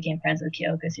like she became friends with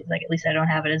Kyo because she's like, at least I don't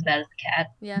have it as bad as the cat.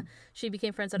 Yeah, she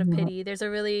became friends out of pity. There's a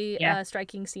really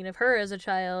striking scene of her as a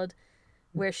child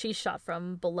where she's shot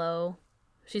from below.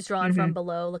 She's drawn from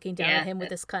below, looking down at him with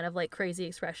this kind of like crazy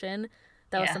expression.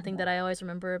 That was something that I always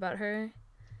remember about her.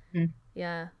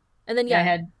 Yeah. And then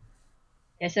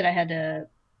I said I had a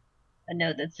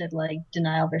note that said like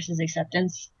denial versus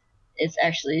acceptance. It's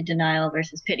actually denial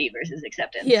versus pity versus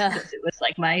acceptance. Yeah. Because it was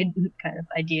like my kind of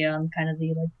idea on kind of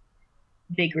the like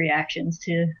big reactions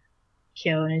to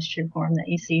Kyo and his true form that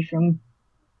you see from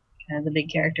kind of the big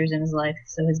characters in his life.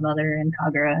 So his mother and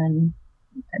Kagura and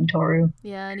Toru.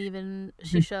 Yeah, and even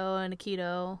Shisho and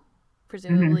Akito,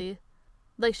 presumably.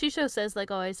 Like, Shisho says, like,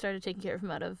 oh, I started taking care of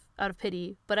him out of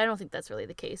pity, but I don't think that's really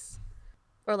the case.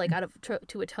 Or, like, out of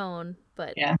to atone,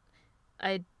 but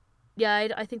I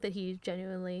think that he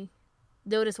genuinely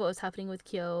noticed what was happening with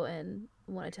Kyo and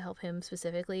wanted to help him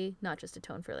specifically, not just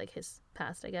atone for, like, his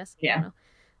past, I guess. Yeah. I don't know.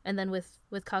 And then with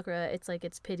Kagura, it's like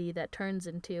it's pity that turns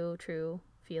into true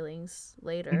feelings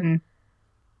later.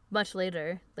 Much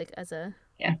later, like, as a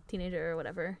teenager or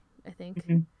whatever, I think.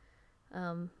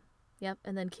 Yep,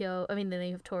 and then then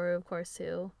you have Toru, of course,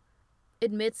 who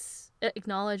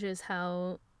acknowledges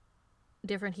how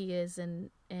different he is and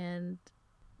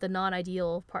the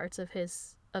non-ideal parts of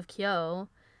Kyo,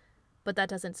 but that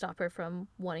doesn't stop her from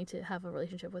wanting to have a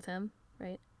relationship with him,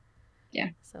 right? Yeah.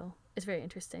 So it's very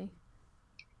interesting.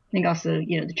 I think also,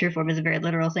 the true form is a very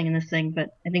literal thing in this thing, but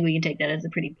I think we can take that as a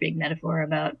pretty big metaphor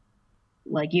about,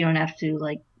 like, you don't have to,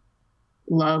 like,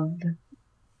 love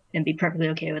and be perfectly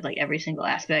okay with like every single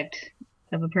aspect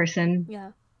of a person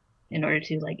in order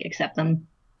to like accept them.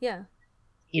 Yeah.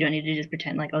 You don't need to just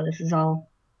pretend like, oh, this is all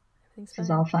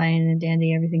fine and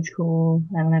dandy, everything's cool,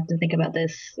 I don't have to think about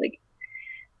this. Like,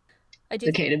 it's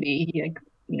okay to be like,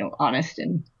 honest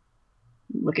and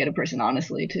look at a person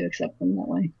honestly to accept them that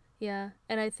way. Yeah.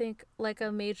 And I think like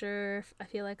this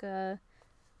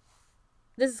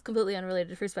is completely unrelated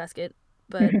to Fruits Basket,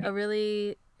 but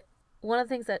one of the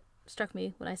things that struck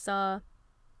me when I saw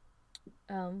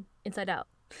Inside Out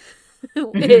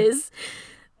is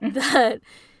that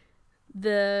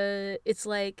it's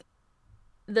like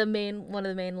one of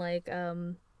the main like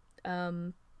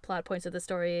plot points of the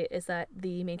story is that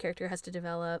the main character has to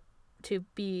develop to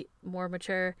be more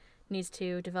mature, needs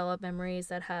to develop memories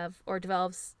that have, or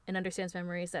develops and understands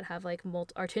memories that have like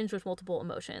are tinged with multiple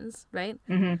emotions, right?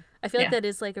 I feel like that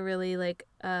is like a really like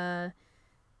a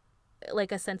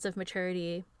sense of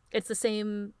maturity. It's the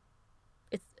same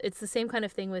kind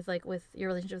of thing with your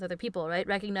relationship with other people, right?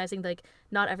 Recognizing like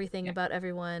not everything about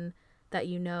everyone that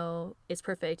you know is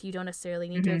perfect. You don't necessarily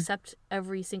need to accept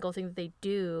every single thing that they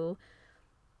do,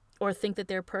 or think that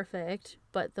they're perfect,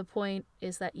 but the point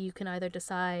is that you can either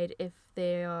decide if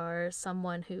they are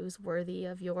someone who's worthy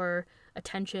of your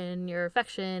attention, your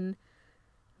affection,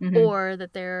 or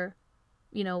that they're,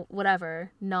 you know,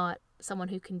 whatever, not someone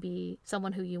who can be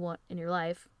someone who you want in your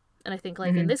life. And I think,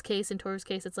 like, in this case, in Toru's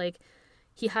case, it's like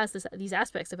he has these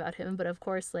aspects about him, but of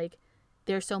course, like,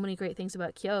 there's so many great things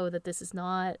about Kyo that this is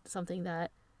not something that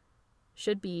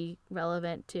should be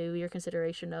relevant to your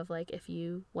consideration of, like, if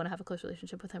you want to have a close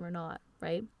relationship with him or not,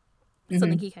 right? It's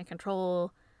something he can't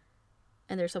control,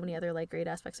 and there's so many other, like, great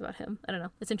aspects about him. I don't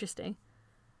know. It's interesting.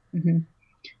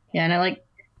 Yeah, and I like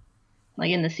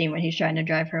in the scene when he's trying to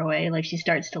drive her away, like, she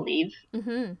starts to leave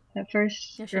at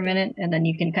first for a minute, and then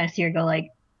you can kind of see her go, like,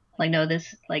 no,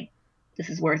 this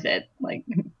is worth it. Like,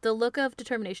 the look of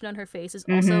determination on her face is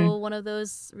also one of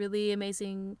those really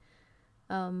amazing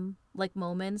like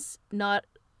moments, not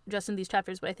just in these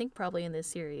chapters, but I think probably in this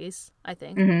series, I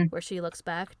think, where she looks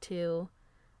back to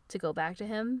go back to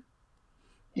him.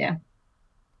 Yeah.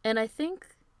 And I feel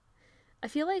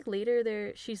like later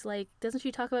there, she's like,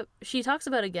 she talks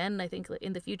about again, I think,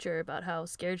 in the future, about how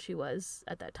scared she was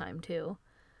at that time too.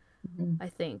 I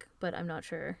think, but I'm not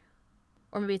sure.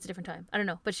 Or maybe it's a different time. I don't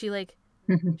know. But she, like,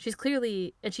 she's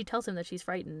clearly, and she tells him that she's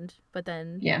frightened, but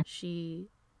then she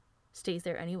stays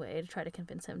there anyway to try to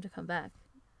convince him to come back.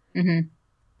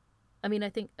 I mean, I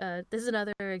think this is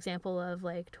another example of,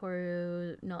 like,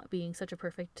 Toru not being such a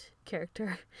perfect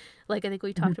character. Like, I think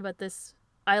we talked about this.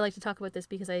 I like to talk about this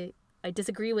because I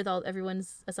disagree with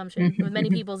everyone's assumption, with many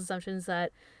people's assumptions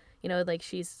that, you know, like,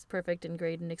 she's perfect and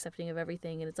great and accepting of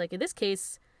everything. And it's like, in this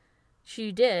case,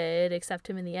 she did accept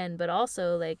him in the end, but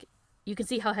also, like, you can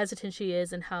see how hesitant she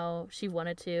is and how she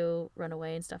wanted to run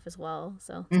away and stuff as well.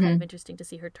 So it's kind of interesting to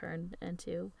see her turn and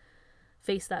to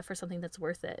face that for something that's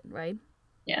worth it, right?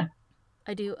 Yeah.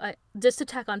 I just to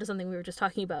tack on to something we were just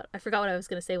talking about. I forgot what I was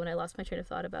going to say when I lost my train of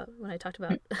thought when I talked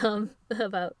about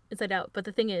about Inside Out. But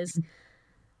the thing is,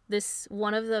 this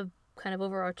one of the kind of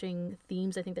overarching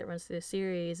themes I think that runs through the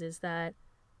series is that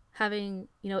having,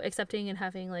 you know, accepting and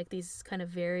having, like, these kind of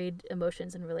varied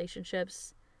emotions and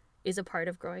relationships is a part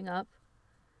of growing up.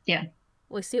 Yeah.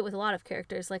 We see it with a lot of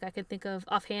characters. Like, I can think of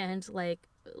offhand, like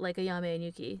Ayame and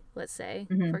Yuki, let's say,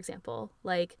 for example.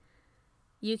 Like,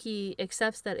 Yuki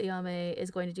accepts that Ayame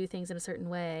is going to do things in a certain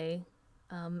way,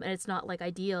 and it's not, like,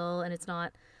 ideal, and it's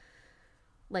not,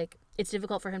 like, it's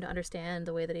difficult for him to understand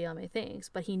the way that Ayame thinks,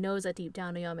 but he knows that deep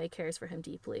down Ayame cares for him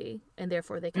deeply, and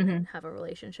therefore they can have a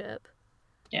relationship.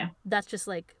 Yeah. That's just,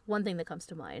 like, one thing that comes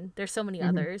to mind. There's so many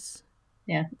others.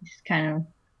 Yeah, just kind of,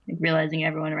 like, realizing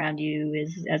everyone around you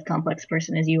is as complex a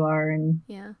person as you are, and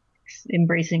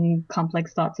embracing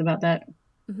complex thoughts about that.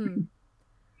 Did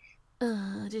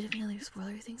you have any other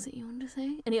spoiler things that you wanted to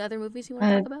say? Any other movies you want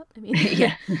to talk about? I mean,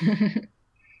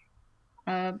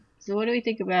 yeah. So what do we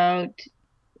think about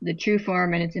the true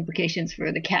form and its implications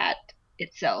for the cat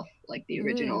itself, like the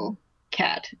original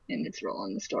cat and its role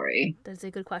in the story? That's a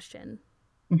good question.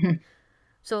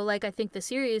 So, like, I think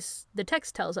the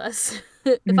text tells us,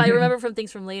 if I remember from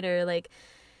things from later, like,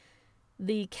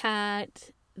 the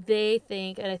cat, they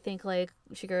think, and I think, like,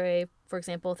 Shigure, for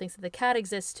example, thinks that the cat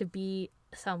exists to be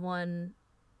someone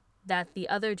that the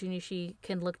other Junichi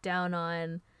can look down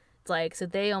on. It's like, so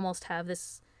they almost have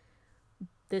this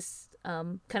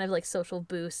kind of, like, social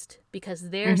boost because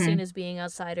they're seen as being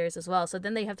outsiders as well. So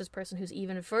then they have this person who's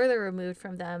even further removed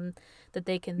from them that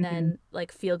they can then,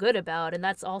 like, feel good about. And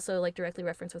that's also, like, directly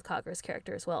referenced with Kagura's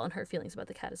character as well and her feelings about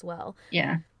the cat as well.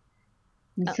 Yeah.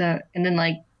 And so, and then,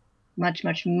 like, much,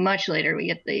 much, much later, we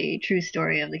get the true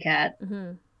story of the cat,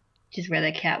 which is where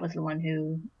the cat was the one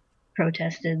who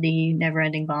protested the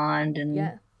never-ending bond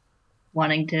and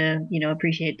wanting to, you know,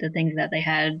 appreciate the things that they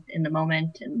had in the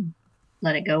moment and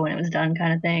let it go when it was done,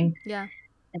 kind of thing. Yeah.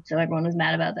 And so everyone was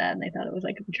mad about that, and they thought it was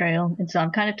like a betrayal. And so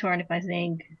I'm kind of torn if I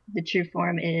think the true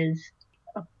form is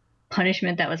a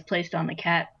punishment that was placed on the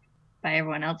cat by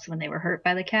everyone else when they were hurt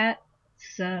by the cat.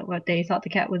 So what they thought the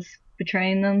cat was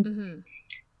betraying them,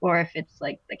 or if it's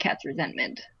like the cat's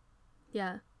resentment.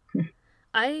 Yeah.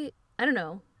 I don't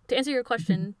know. To answer your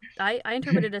question, I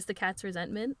interpret it as the cat's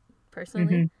resentment,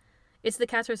 personally. It's the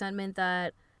cat's resentment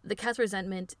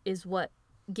is what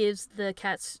gives the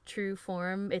cat's true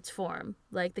form its form.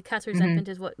 Like, the cat's resentment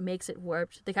is what makes it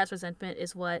warped. The cat's resentment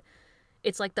is what,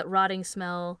 it's like that rotting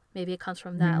smell. Maybe it comes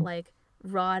from that, like,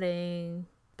 rotting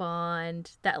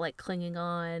bond, that, like, clinging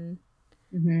on.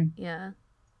 Yeah.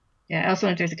 Yeah, I also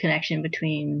wonder if there's a connection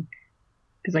between,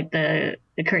 because, like, the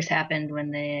curse happened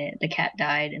when the cat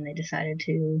died and they decided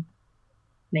to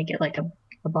make it like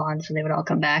a bond so they would all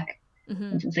come back.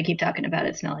 And since they keep talking about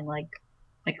it smelling like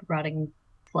rotting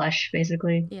flesh,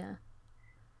 basically. Yeah.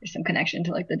 there's some connection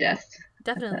to like the deaths.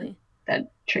 Definitely.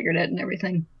 That triggered it and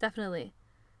everything. Definitely.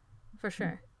 For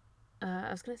sure.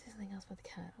 I was gonna say something else about the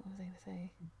cat. What was I gonna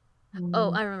say?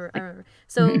 Oh, I remember.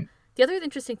 So the other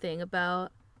interesting thing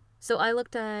about, so I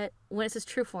looked at, when it says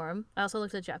true form, I also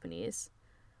looked at Japanese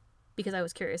because I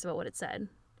was curious about what it said.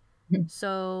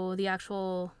 So the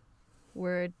actual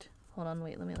word, hold on,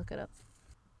 wait, let me look it up,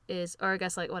 is, or I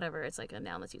guess like whatever, it's like a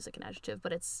noun that's used like an adjective,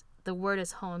 but the word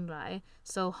is honrai.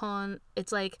 So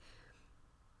it's like,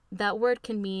 that word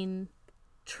can mean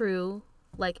true,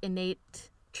 like innate,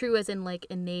 true as in like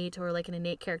innate or like an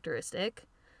innate characteristic.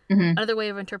 Another way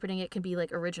of interpreting it can be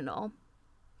like original.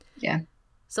 Yeah.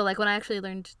 So like when I actually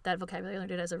learned that vocabulary, I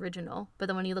learned it as original, but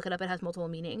then when you look it up, it has multiple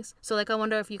meanings. So like I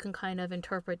wonder if you can kind of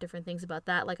interpret different things about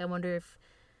that. Like I wonder if,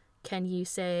 can you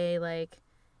say like,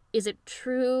 is it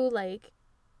true like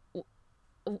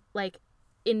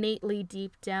innately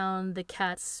deep down the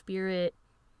cat's spirit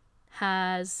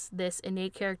has this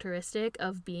innate characteristic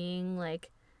of being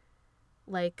like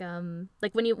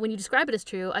when you describe it as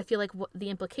true, I feel like the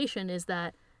implication is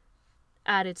that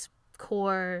at its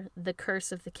core, the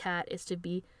curse of the cat is to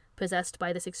be possessed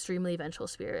by this extremely vengeful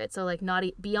spirit. So like not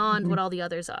beyond what all the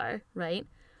others are, right?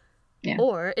 Yeah.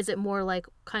 Or is it more like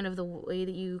kind of the way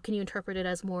that can you interpret it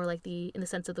as more like in the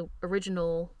sense of the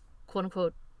original, quote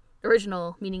unquote,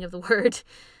 original meaning of the word?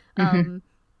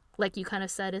 Like you kind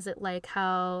of said, is it like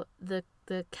how the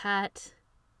cat,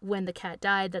 when the cat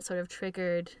died, that sort of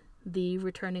triggered the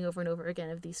returning over and over again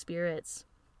of these spirits?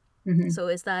 So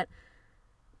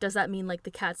does that mean like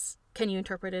can you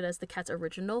interpret it as the cat's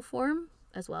original form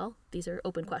as well? These are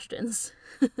open questions.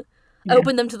 I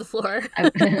open them to the floor.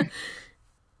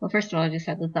 Well, first of all, I just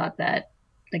had the thought that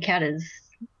the cat is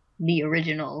the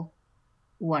original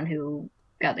one who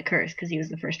got the curse because he was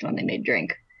the first one they made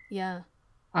drink. Yeah.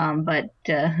 But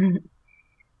I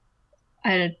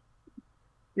had a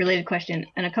related question,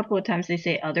 and a couple of times they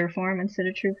say other form instead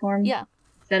of true form. Yeah.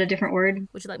 Is that a different word?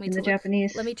 Would you like me in to the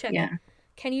Japanese? Let me check. Yeah.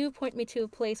 Can you point me to a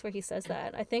place where he says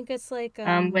that? I think it's like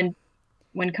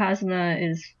when Kazuma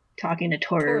is talking to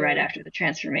Toru right after the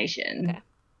transformation. Okay.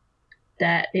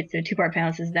 That it's a two-part panel.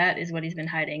 It says that is what he's been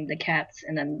hiding, the cats,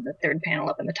 and then the third panel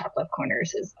up in the top left corner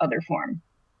says other form.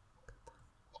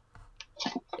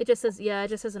 It just says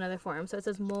another form. So it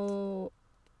says mo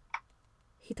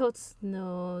hitotsu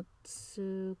no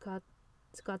tsukata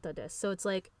desu. So it's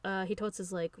like hitotsu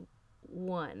is like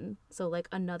one. So like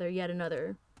yet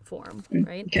another form,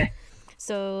 right? Okay.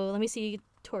 So let me see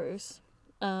Toru's.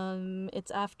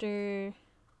 It's after.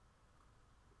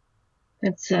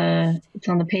 It's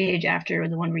on the page after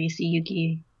the one where you see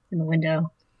Yuki in the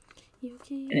window.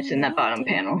 Yuki. And it's in that bottom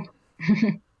panel.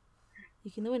 Yuki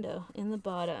in the window, in the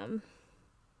bottom.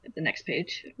 At the next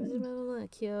page.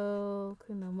 Okay,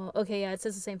 yeah, it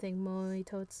says the same thing. Mo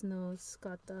hitotsu no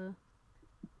sugata,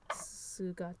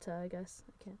 I guess.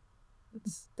 I can't.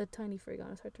 It's the tiny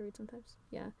furigana. It's hard to read sometimes.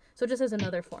 Yeah. So it just says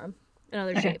another form,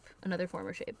 another shape, another form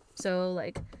or shape. So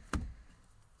like,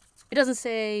 it doesn't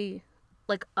say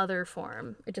like other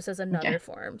form. It just says another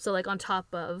form. So like on top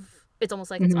of, it's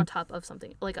almost like it's on top of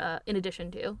something, like in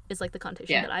addition to, is like the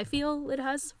connotation that I feel it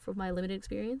has from my limited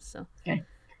experience. So. Okay.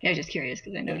 Yeah, I was just curious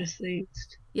because I noticed the.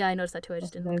 Yeah, I noticed that too. I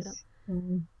just didn't look it up.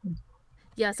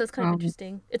 Yeah, so it's kind of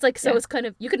interesting. It's like, so it's kind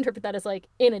of, you can interpret that as like,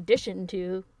 in addition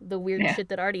to the weird shit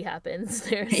that already happens,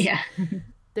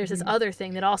 there's this other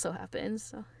thing that also happens.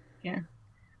 So. Yeah.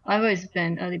 I've always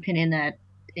been of the opinion that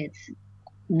it's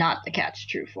not the cat's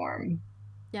true form.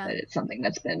 Yeah. That it's something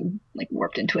that's been like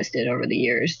warped and twisted over the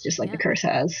years, just like the curse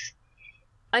has.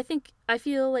 I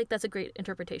feel like that's a great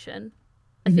interpretation.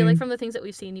 I feel like from the things that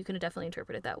we've seen, you can definitely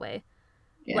interpret it that way.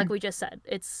 Yeah. Like we just said,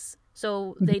 it's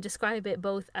so they describe it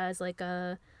both as like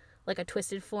a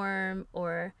twisted form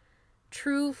or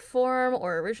true form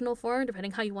or original form,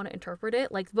 depending how you want to interpret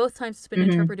it. Like both times it's been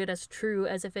interpreted as true,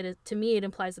 as if it is, to me it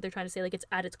implies that they're trying to say like it's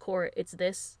at its core, it's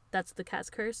that's the cat's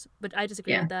curse. But I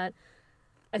disagree with that.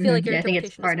 I feel like your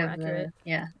interpretation is more accurate.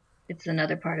 It's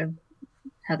another part of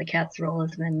how the cat's role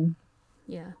has been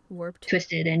warped,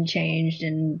 twisted and changed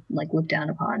and like looked down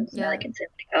upon. So now they can say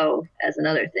like, oh, as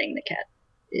another thing, the cat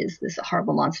is this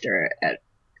horrible monster at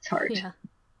its heart. Yeah.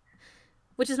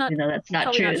 Which is not, that's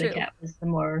not true. The cat was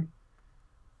the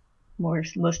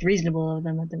most reasonable of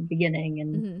them at the beginning,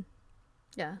 and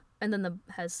and then the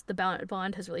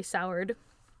bond has really soured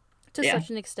to such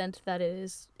an extent that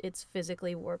it's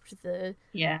physically warped the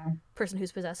person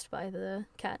who's possessed by the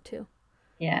cat too.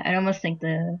 Yeah, I almost think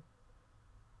that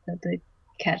the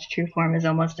cat's true form is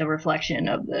almost a reflection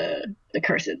of the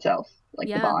curse itself, like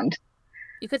the bond.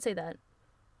 You could say that.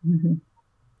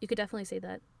 You could definitely say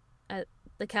that.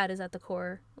 The cat is at the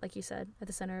core, like you said, at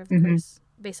the center of the curse.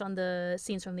 based on the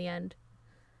scenes from the end.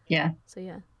 Yeah. So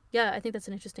yeah, I think that's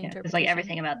an interesting interpretation. It's like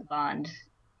everything about the bond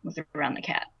was around the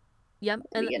cat. Yep.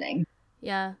 At the beginning.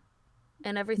 Yeah.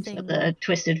 And everything. So the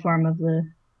twisted form of the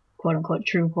quote unquote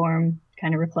true form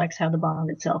kind of reflects how the bond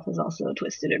itself is also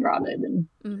twisted and rotted and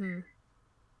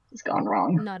it's gone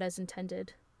wrong. Not as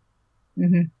intended.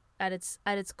 At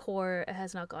its core, it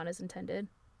has not gone as intended.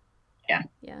 Yeah.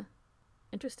 Yeah.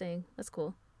 Interesting. That's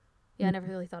cool. Yeah, I never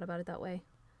really thought about it that way.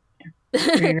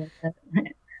 Yeah.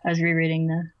 I was rereading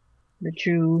the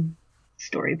true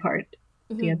story part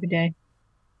the other day.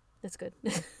 That's good.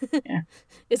 Yeah.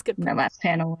 It's good. And that last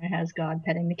panel where it has God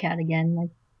petting the cat again, like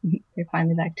they're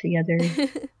finally back together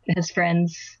as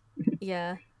friends.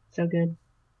 Yeah. So good.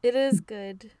 It is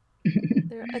good.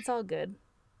 It's all good.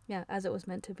 Yeah, as it was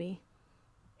meant to be.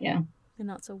 Yeah. And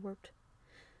not so warped.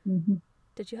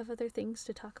 Did you have other things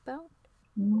to talk about?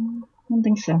 I don't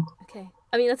think so. Okay.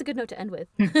 I mean, that's a good note to end with.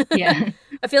 Yeah.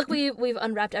 I feel like we've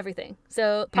unwrapped everything.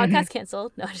 So, podcast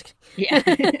canceled. No, I'm just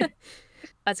kidding. Yeah.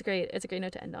 That's great. It's a great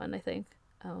note to end on, I think.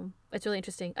 It's really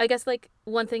interesting. I guess, like,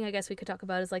 one thing I guess we could talk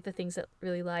about is, like, the things that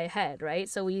really lie ahead, right?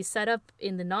 So we set up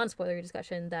in the non-spoiler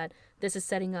discussion that this is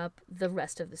setting up the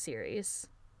rest of the series,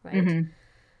 right?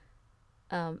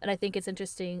 And I think it's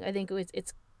interesting. I think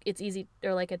it's easy,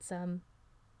 or, like, it's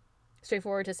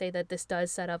straightforward to say that this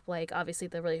does set up, like, obviously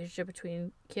the relationship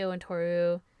between Kyo and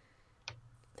Toru,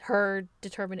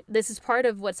 this is part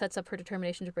of what sets up her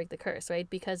determination to break the curse, right?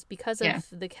 Because of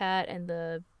the cat and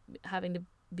the having to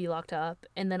be locked up,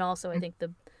 and then also I think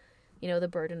the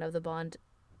burden of the bond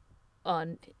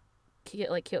on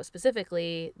Kyo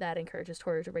specifically, that encourages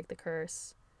Toru to break the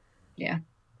curse. Yeah.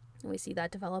 And we see that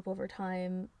develop over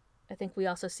time. I think we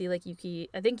also see, like,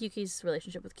 Yuki's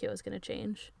relationship with Kyo is going to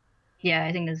change. Yeah,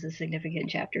 I think this is a significant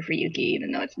chapter for Yuki,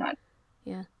 even though it's not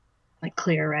like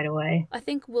clear right away. I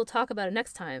think we'll talk about it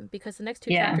next time, because the next two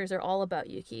chapters are all about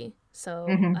Yuki. So,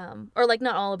 or, like,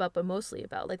 not all about, but mostly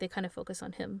about. Like, they kind of focus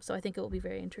on him. So I think it will be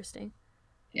very interesting.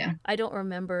 Yeah. I don't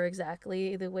remember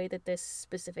exactly the way that this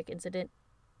specific incident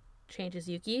changes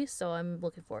Yuki, so I'm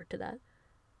looking forward to that.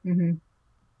 And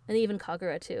even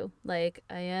Kagura, too. Like,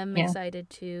 I am excited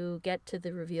to get to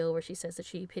the reveal where she says that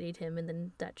she pitied him and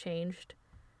then that changed.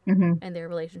 And their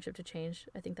relationship to change.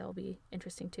 I think that will be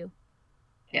interesting, too.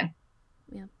 Yeah.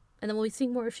 Yeah. And then we'll be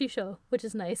seeing more of Shisho, which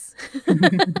is nice.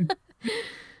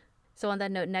 So on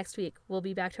that note, next week, we'll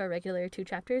be back to our regular 2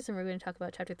 chapters, and we're going to talk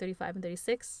about chapter 35 and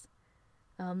 36.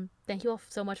 Thank you all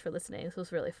so much for listening. This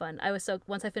was really fun.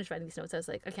 Once I finished writing these notes, I was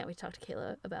like, I can't wait to talk to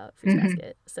Kayla about Fruits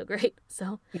Basket. So great.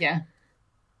 So yeah.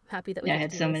 Happy that we I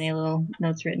had so many little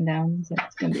notes written down, so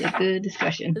it's going to be a good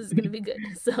discussion. This is going to be good.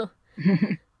 So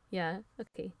yeah.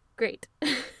 Okay. Great.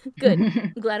 Good.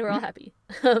 I'm glad we're all happy.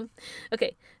 Okay.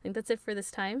 I think that's it for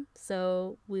this time.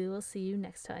 So we will see you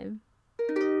next time.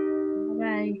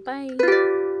 Bye.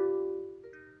 Bye.